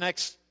 Go to the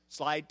next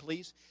slide,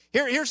 please.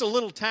 Here's a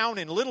little town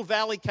in Little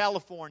Valley,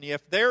 California.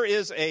 If there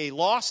is a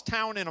lost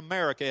town in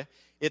America,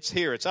 it's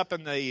here. It's up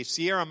in the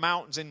Sierra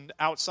Mountains and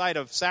outside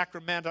of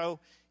Sacramento.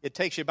 It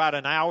takes you about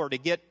an hour to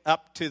get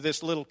up to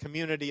this little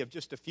community of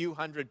just a few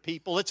hundred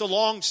people. It's a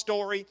long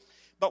story.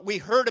 But we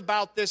heard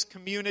about this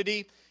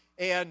community,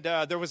 and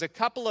there was a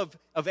couple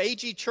of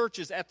AG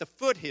churches at the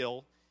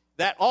foothill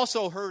that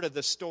also heard of the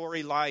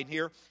storyline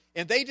here,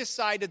 and they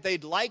decided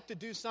they'd like to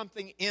do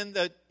something in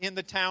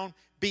the town,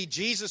 be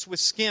Jesus with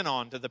skin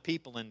on to the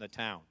people in the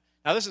town.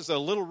 Now, this is a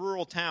little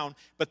rural town,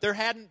 but there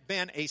hadn't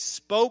been a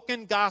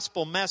spoken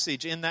gospel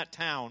message in that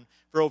town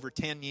for over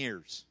 10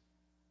 years.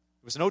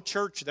 There was no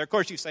church there. Of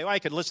course, you say, well, I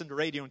could listen to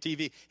radio and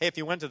TV. Hey, if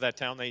you went to that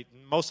town,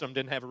 most of them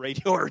didn't have a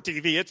radio or a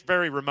TV. It's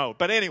very remote.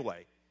 But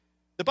anyway,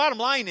 the bottom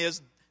line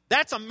is,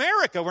 that's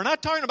America. We're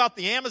not talking about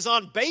the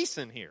Amazon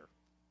basin here,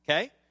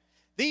 okay?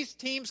 These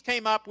teams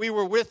came up. We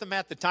were with them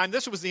at the time.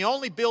 This was the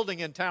only building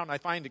in town. I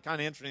find it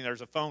kind of interesting.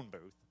 There's a phone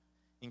booth.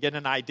 You can get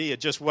an idea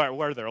just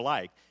where they're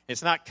like.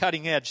 It's not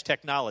cutting-edge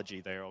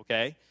technology there,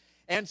 okay?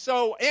 And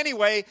so,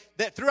 anyway,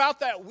 that throughout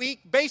that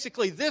week,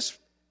 basically this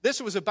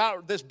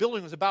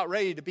building was about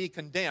ready to be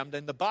condemned.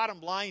 And the bottom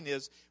line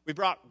is, we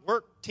brought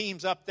work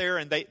teams up there,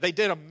 and they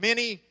did a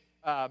mini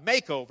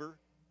makeover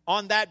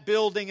on that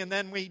building, and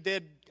then we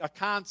did a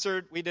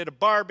concert, we did a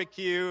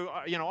barbecue,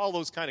 all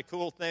those kind of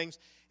cool things.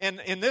 And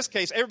in this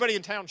case, everybody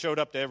in town showed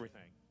up to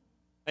everything.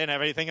 They didn't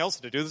have anything else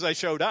to do, so they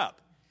showed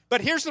up.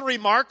 But here's the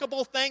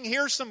remarkable thing.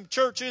 Here's some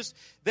churches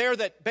there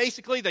that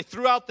basically they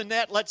threw out the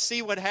net. Let's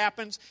see what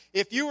happens.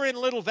 If you were in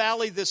Little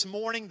Valley this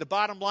morning, the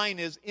bottom line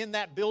is in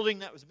that building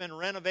that has been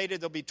renovated,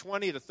 there'll be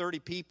 20 to 30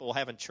 people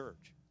having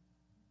church.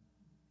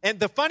 And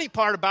the funny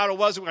part about it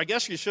was, I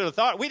guess you should have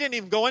thought, we didn't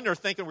even go in there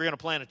thinking we're going to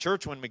plant a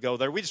church when we go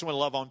there. We just want to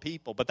love on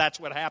people. But that's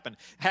what happened.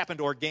 It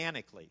happened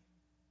organically.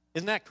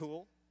 Isn't that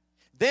cool?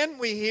 Then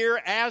we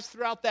hear, as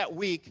throughout that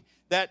week,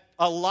 that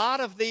a lot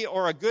of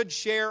or a good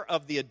share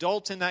of the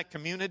adults in that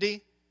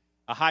community,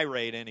 a high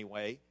rate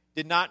anyway,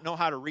 did not know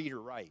how to read or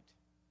write.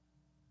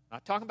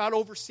 Not talking about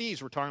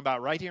overseas. We're talking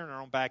about right here in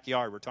our own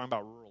backyard. We're talking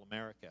about rural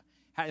America.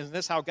 Isn't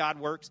this how God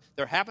works?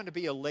 There happened to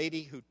be a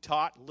lady who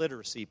taught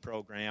literacy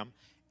program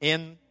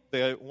in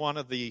one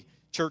of the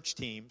church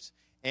teams.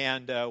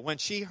 And when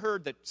she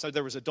heard that so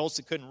there was adults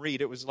that couldn't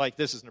read, it was like,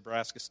 this is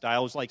Nebraska style,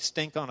 it was like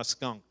stink on a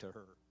skunk to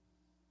her.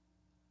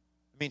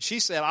 I mean, she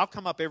said, I'll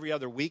come up every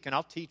other week and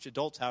I'll teach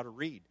adults how to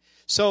read.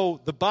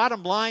 So the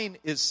bottom line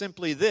is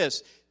simply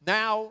this.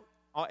 Now,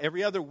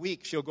 every other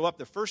week, she'll go up.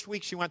 The first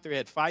week she went there,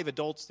 had 5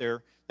 adults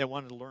there that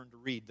wanted to learn to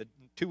read.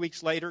 2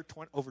 weeks later,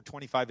 over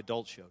 25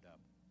 adults showed up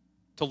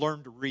to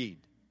learn to read.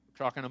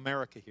 We're talking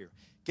America here.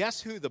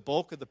 Guess who the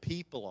bulk of the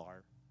people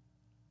are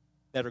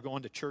that are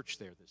going to church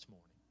there this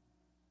morning?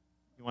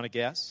 You want to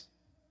guess?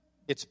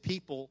 It's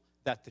people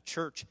that the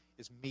church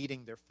is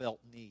meeting their felt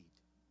need.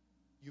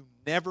 You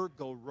never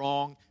go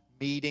wrong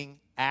meeting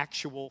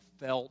actual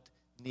felt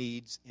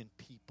needs in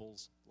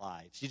people's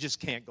lives. You just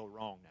can't go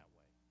wrong that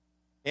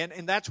way.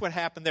 And that's what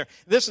happened there.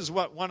 This is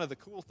what one of the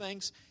cool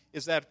things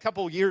is that a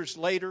couple years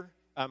later,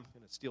 I'm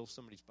going to steal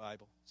somebody's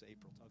Bible. It's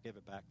April's. I'll give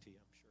it back to you,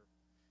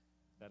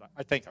 I'm sure.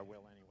 I think I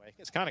will anyway.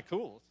 It's kind of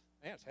cool.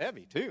 Man, it's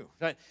heavy, too.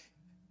 A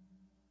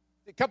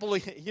couple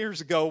of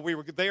years ago, we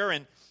were there,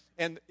 and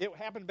it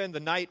happened to be the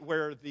night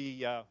where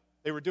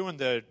they were doing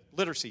the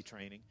literacy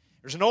training.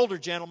 There's an older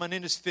gentleman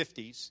in his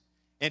 50s,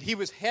 and he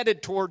was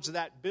headed towards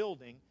that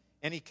building,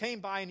 and he came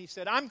by and he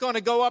said, I'm going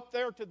to go up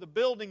there to the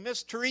building.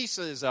 Miss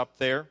Teresa is up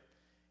there.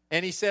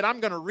 And he said,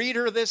 I'm going to read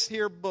her this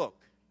here book.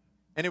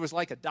 And it was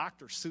like a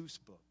Dr. Seuss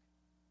book.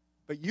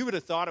 But you would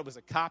have thought it was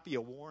a copy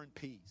of War and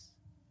Peace.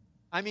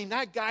 I mean,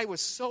 that guy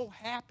was so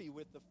happy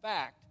with the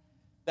fact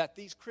that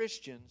these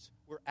Christians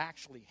were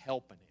actually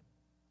helping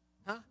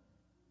him. Huh?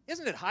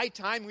 Isn't it high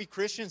time we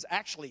Christians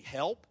actually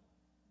help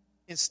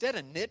instead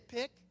of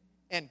nitpick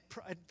and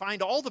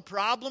find all the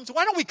problems?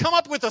 Why don't we come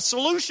up with a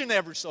solution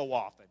ever so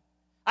often?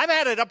 I've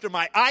had it up to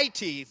my eye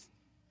teeth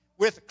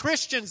with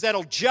Christians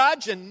that'll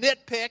judge and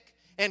nitpick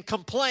and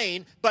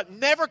complain, but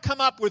never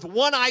come up with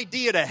one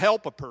idea to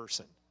help a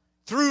person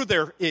through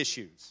their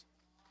issues.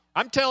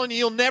 I'm telling you,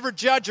 you'll never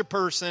judge a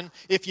person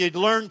if you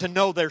learn to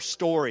know their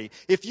story.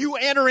 If you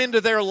enter into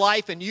their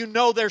life and you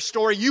know their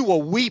story, you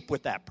will weep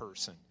with that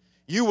person.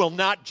 You will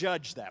not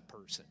judge that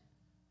person.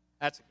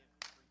 That's again,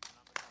 I'm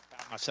going to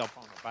pat myself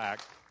on the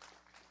back.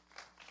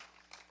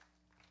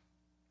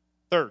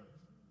 Third.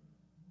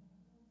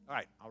 All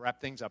right, I'll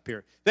wrap things up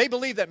here. They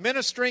believe that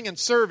ministering and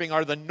serving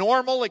are the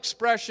normal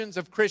expressions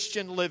of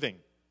Christian living.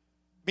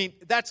 I mean,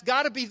 that's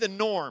got to be the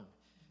norm.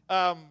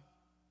 Mark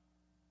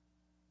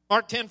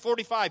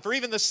 10:45, for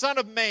even the Son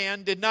of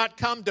Man did not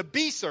come to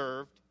be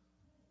served,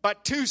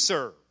 but to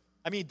serve.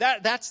 I mean,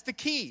 that's the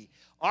key.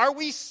 Are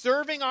we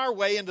serving our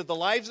way into the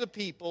lives of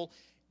people?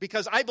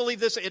 Because I believe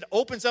this, it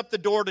opens up the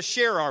door to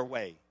share our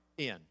way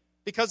in.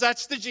 Because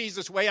that's the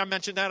Jesus way. I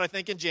mentioned that, I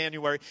think, in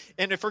January.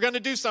 And if we're going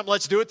to do something,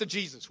 let's do it the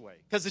Jesus way.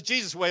 Because the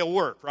Jesus way will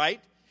work, right?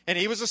 And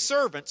he was a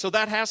servant, so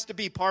that has to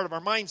be part of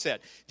our mindset.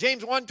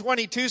 James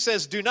 1:22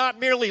 says, do not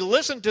merely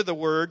listen to the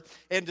word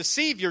and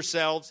deceive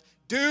yourselves.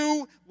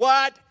 Do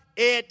what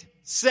it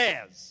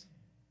says.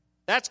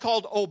 That's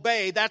called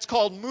obey. That's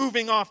called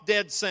moving off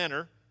dead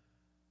center,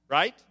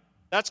 right?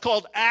 That's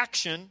called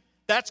action.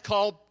 That's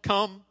called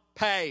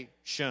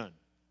compassion,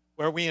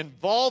 where we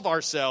involve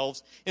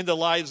ourselves in the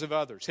lives of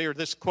others. Here,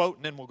 this quote,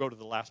 and then we'll go to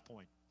the last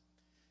point.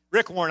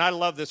 Rick Warren, I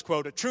love this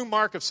quote. A true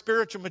mark of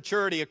spiritual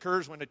maturity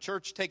occurs when a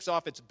church takes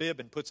off its bib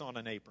and puts on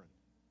an apron.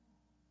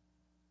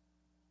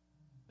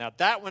 Now,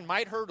 that one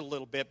might hurt a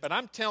little bit, but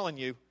I'm telling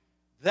you,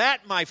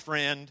 that, my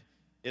friend,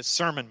 is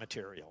sermon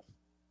material.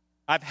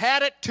 I've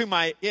had it to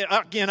my,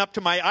 again, up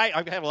to my eye.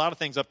 I've had a lot of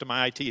things up to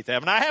my eye teeth,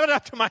 haven't I? I have it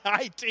up to my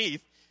eye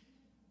teeth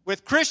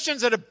with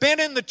Christians that have been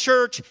in the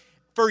church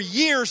for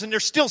years and they're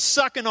still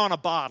sucking on a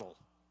bottle.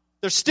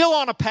 They're still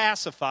on a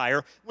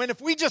pacifier. When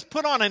if we just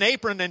put on an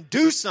apron and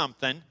do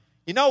something,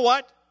 you know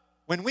what?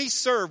 When we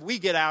serve, we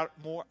get out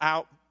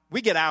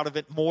of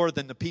it more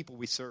than the people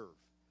we serve.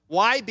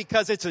 Why?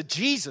 Because it's a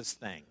Jesus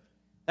thing.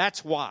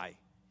 That's why.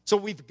 So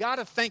we've got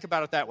to think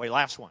about it that way.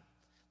 Last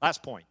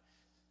point.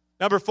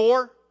 Number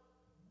 4,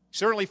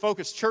 certainly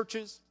focused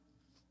churches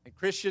and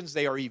Christians,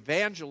 they are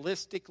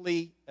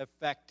evangelistically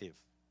effective.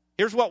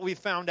 Here's what we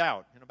found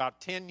out in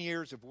about 10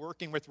 years of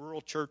working with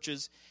rural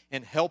churches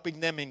and helping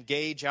them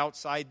engage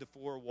outside the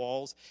 4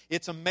 walls.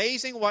 It's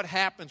amazing what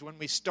happens when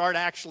we start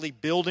actually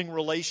building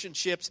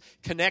relationships,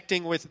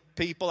 connecting with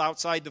people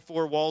outside the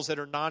 4 walls that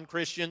are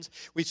non-Christians.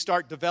 We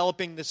start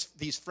developing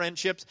these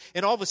friendships,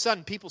 and all of a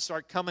sudden people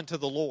start coming to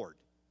the Lord.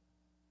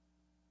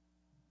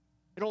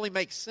 It only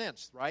makes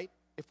sense, right?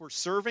 If we're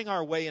serving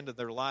our way into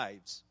their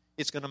lives,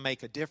 it's going to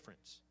make a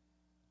difference.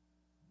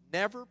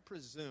 Never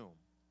presume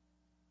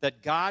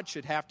that God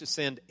should have to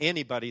send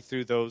anybody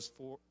through those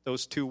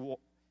 2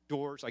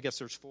 doors. I guess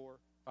there's 4,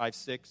 5,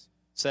 6,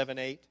 7,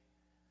 8.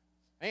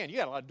 Man, you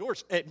got a lot of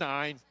doors. 8,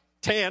 9,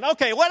 10.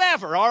 Okay,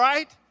 whatever, all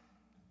right?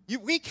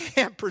 We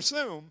can't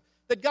presume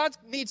that God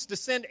needs to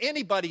send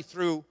anybody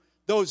through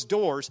those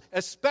doors,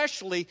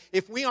 especially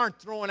if we aren't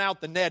throwing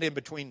out the net in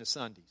between the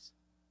Sundays.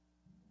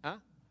 Huh?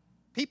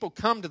 People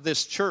come to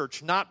this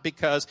church not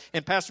because,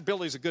 and Pastor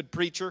Billy's a good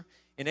preacher,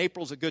 and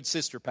April's a good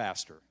sister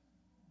pastor.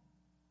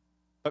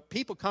 But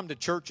people come to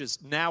churches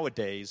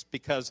nowadays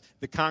because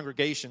the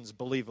congregation's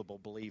believable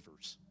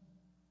believers.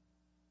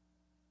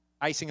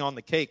 Icing on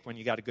the cake when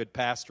you got a good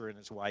pastor and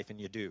his wife, and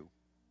you do.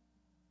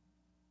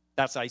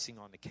 That's icing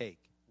on the cake.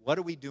 What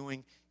are we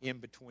doing in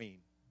between?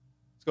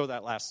 Let's go to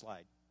that last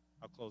slide.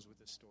 I'll close with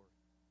this story.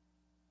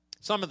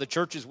 Some of the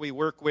churches we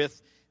work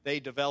with, they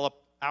develop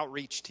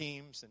outreach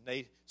teams, and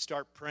they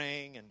start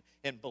praying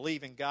and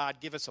believing God,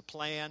 give us a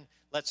plan.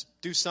 Let's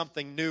do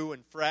something new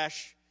and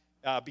fresh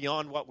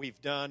beyond what we've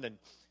done. And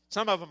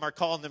some of them are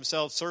calling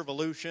themselves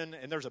Servolution,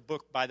 and there's a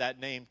book by that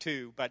name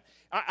too. But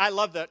I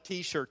love that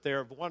T-shirt there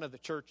of one of the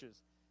churches,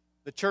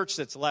 the church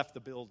that's left the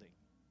building.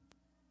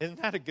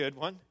 Isn't that a good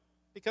one?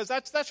 Because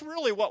that's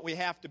really what we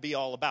have to be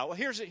all about. Well,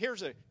 here's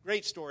a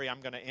great story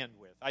I'm going to end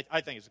with.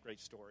 I think it's a great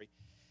story.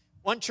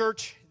 One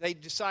church, they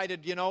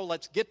decided,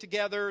 let's get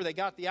together. They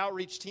got the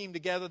outreach team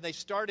together. They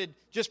started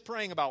just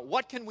praying about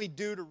what can we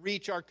do to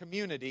reach our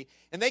community.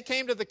 And they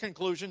came to the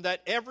conclusion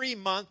that every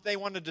month they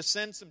wanted to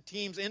send some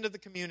teams into the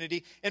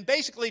community and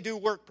basically do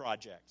work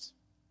projects.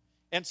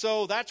 And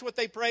so that's what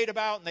they prayed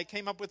about, and they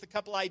came up with a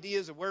couple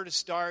ideas of where to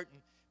start.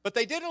 But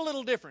they did a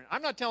little different.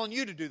 I'm not telling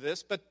you to do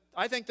this, but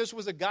I think this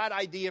was a God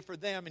idea for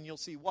them, and you'll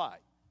see why.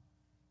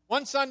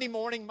 One Sunday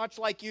morning, much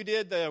like you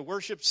did, the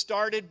worship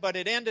started, but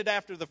it ended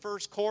after the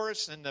first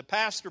chorus, and the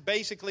pastor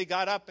basically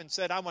got up and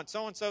said, I want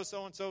so-and-so,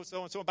 so-and-so,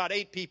 so-and-so, about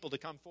 8 people to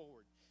come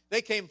forward.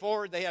 They came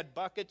forward, they had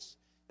buckets,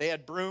 they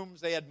had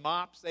brooms, they had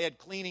mops, they had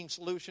cleaning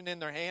solution in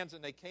their hands,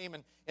 and they came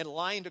and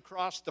lined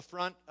across the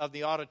front of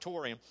the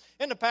auditorium.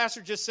 And the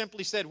pastor just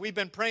simply said, we've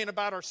been praying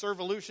about our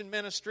Servolution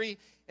ministry,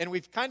 and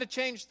we've kind of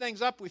changed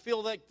things up. We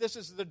feel like this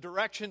is the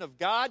direction of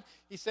God.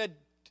 He said,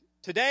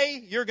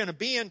 today, you're going to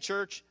be in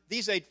church.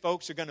 These 8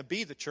 folks are going to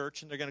be the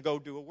church, and they're going to go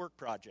do a work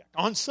project.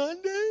 On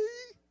Sunday?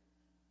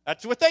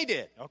 That's what they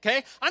did,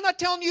 okay? I'm not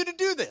telling you to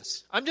do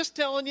this. I'm just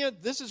telling you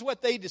this is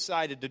what they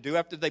decided to do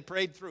after they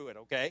prayed through it,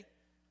 okay?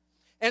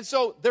 And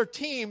so their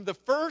team, the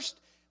first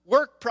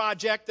work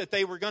project that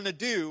they were going to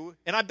do,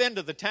 and I've been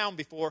to the town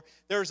before,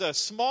 there's a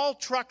small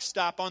truck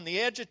stop on the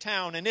edge of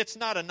town, and it's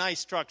not a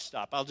nice truck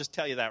stop. I'll just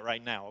tell you that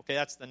right now, okay?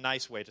 That's the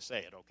nice way to say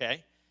it,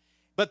 okay?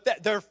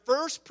 But their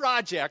first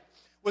project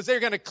was they're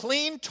going to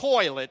clean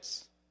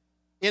toilets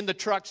in the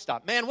truck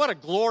stop. Man, what a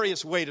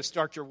glorious way to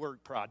start your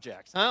work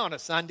projects, huh, on a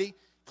Sunday.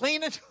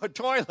 Cleaning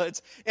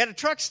toilets at a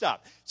truck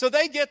stop. So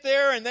they get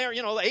there, and they're,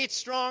 8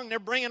 strong. They're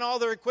bringing all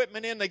their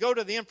equipment in. They go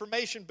to the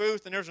information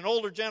booth, and there's an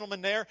older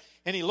gentleman there,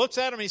 and he looks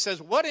at them, and he says,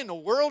 what in the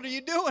world are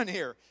you doing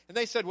here? And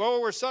they said,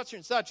 well, we're such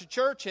and such a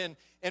church, and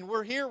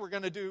we're here. We're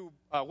going to do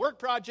work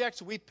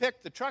projects. We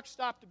picked the truck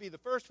stop to be the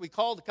first. We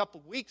called a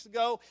couple of weeks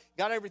ago,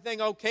 got everything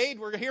okayed.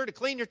 We're here to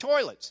clean your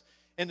toilets.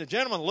 And the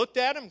gentleman looked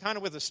at him kind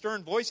of with a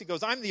stern voice. He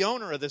goes, I'm the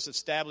owner of this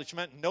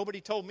establishment, and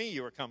nobody told me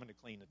you were coming to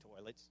clean the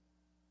toilets.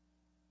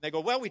 They go,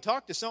 well, we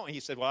talked to someone. He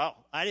said, well,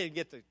 I didn't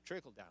get the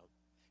trickle down.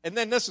 And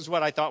then this is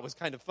what I thought was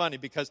kind of funny,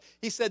 because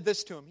he said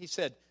this to him. He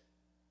said,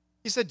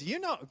 do you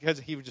know, because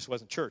he just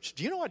wasn't church,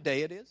 do you know what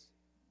day it is?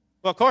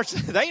 Well, of course,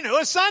 they knew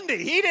it's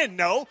Sunday. He didn't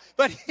know,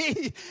 but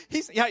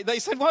they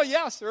said, well,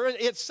 yeah, sir,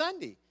 it's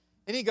Sunday.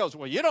 And he goes,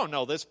 well, you don't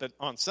know this, but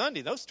on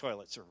Sunday, those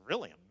toilets are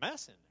really a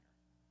mess in there.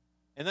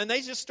 And then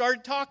they just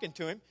started talking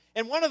to him.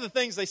 And one of the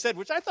things they said,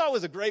 which I thought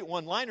was a great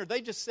one-liner,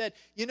 they just said,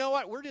 you know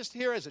what, we're just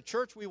here as a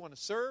church. We want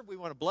to serve. We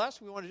want to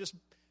bless. We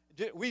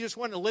just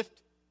want to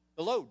lift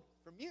the load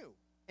from you.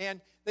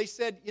 And they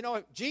said,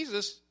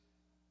 Jesus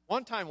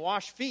one time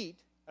washed feet.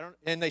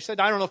 And they said,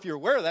 I don't know if you're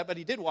aware of that, but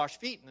he did wash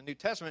feet in the New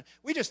Testament.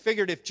 We just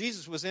figured if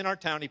Jesus was in our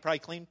town, he'd probably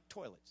clean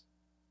toilets.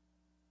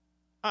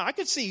 I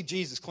could see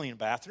Jesus cleaning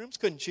bathrooms,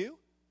 couldn't you?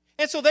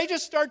 And so they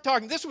just started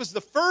talking. This was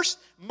the first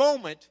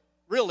moment,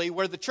 really,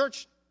 where the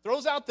church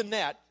throws out the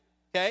net,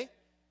 okay,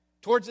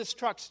 towards this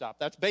truck stop.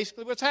 That's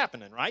basically what's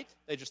happening, right?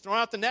 They just throw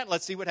out the net,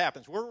 let's see what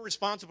happens. We're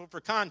responsible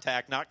for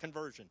contact, not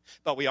conversion.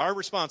 But we are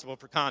responsible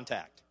for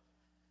contact.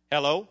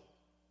 Hello?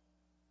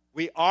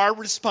 We are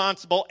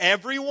responsible,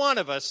 every one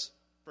of us,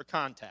 for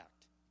contact.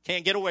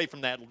 Can't get away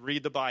from that.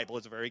 Read the Bible.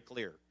 It's very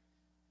clear.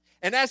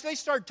 And as they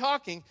start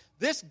talking,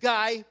 this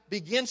guy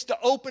begins to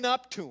open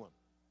up to him.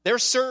 They're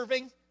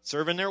serving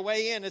their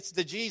way in. It's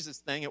the Jesus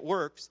thing. It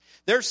works.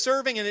 They're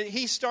serving, and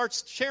he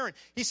starts sharing.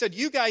 He said,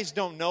 you guys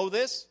don't know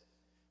this,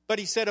 but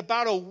he said,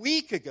 about a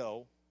week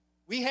ago,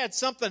 we had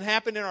something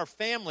happen in our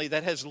family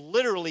that has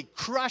literally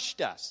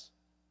crushed us.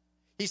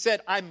 He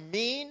said, I'm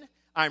mean,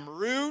 I'm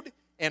rude,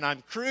 and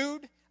I'm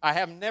crude. I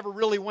have never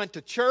really went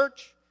to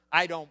church.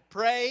 I don't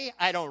pray.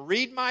 I don't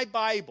read my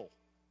Bible.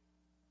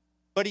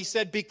 But he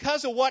said,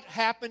 because of what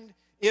happened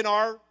in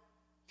our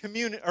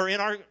community or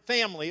in our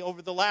family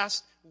over the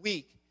last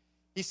week,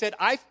 he said,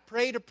 I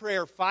prayed a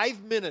prayer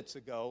 5 minutes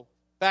ago.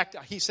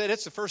 He said,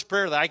 it's the first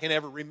prayer that I can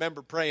ever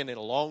remember praying in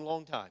a long,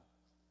 long time.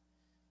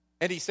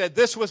 And he said,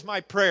 this was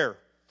my prayer.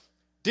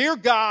 Dear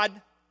God,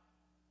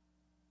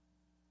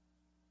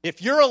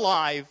 if you're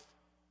alive,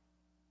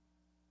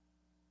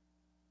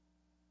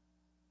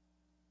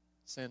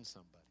 send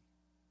somebody.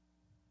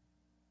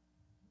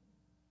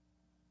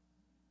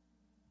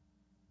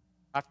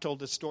 I've told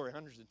this story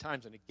hundreds of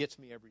times, and it gets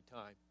me every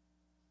time.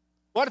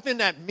 What if in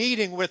that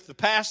meeting with the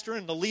pastor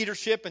and the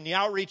leadership and the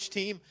outreach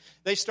team,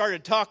 they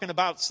started talking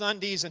about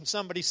Sundays and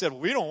somebody said,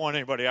 we don't want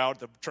anybody out at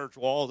the church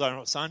walls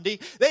on Sunday.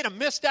 They'd have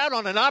missed out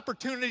on an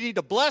opportunity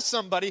to bless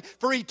somebody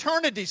for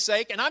eternity's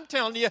sake. And I'm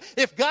telling you,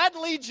 if God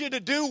leads you to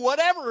do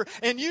whatever,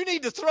 and you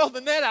need to throw the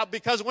net out,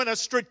 because when a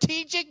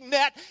strategic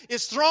net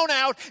is thrown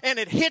out and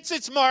it hits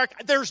its mark,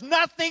 there's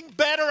nothing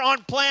better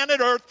on planet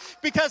Earth,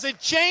 because it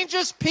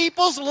changes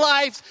people's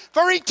lives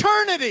for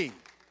eternity.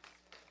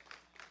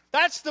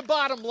 That's the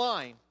bottom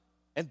line.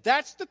 And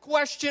that's the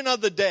question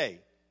of the day.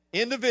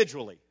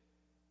 Individually,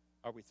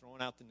 are we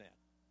throwing out the net?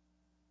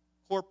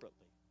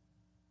 Corporately,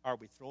 are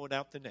we throwing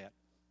out the net?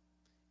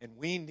 And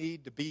we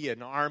need to be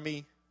an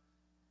army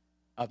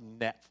of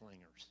net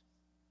flingers.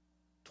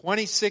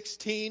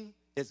 2016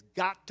 has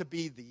got to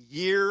be the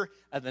year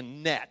of the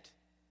net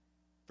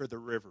for the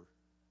river.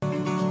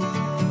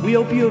 We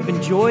hope you have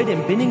enjoyed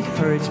and been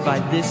encouraged by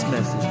this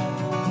message.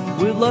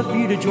 We would love for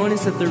you to join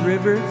us at the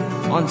river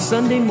on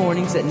Sunday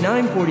mornings at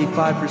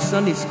 9:45 for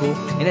Sunday school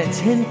and at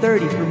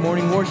 10:30 for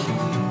morning worship.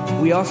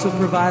 We also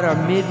provide our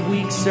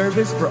midweek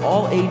service for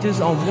all ages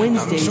on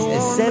Wednesdays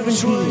at 7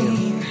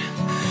 p.m.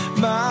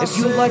 If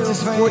you would like to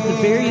support the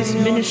various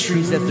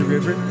ministries at the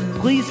river,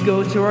 please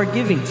go to our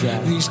giving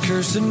tab. We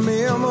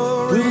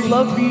would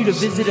love for you to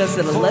visit us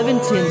at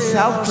 1110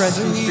 South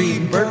Preston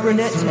Street in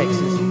Burkburnett,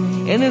 Texas.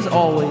 And as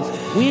always,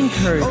 we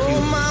encourage you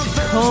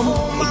to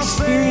come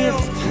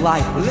experience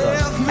life with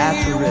us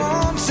at the river.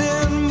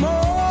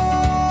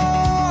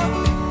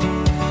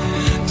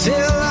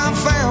 Till I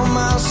found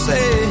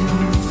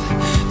myself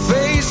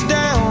face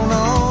down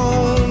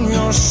on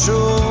your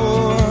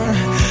shore.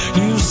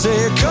 You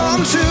said,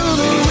 come to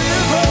the river.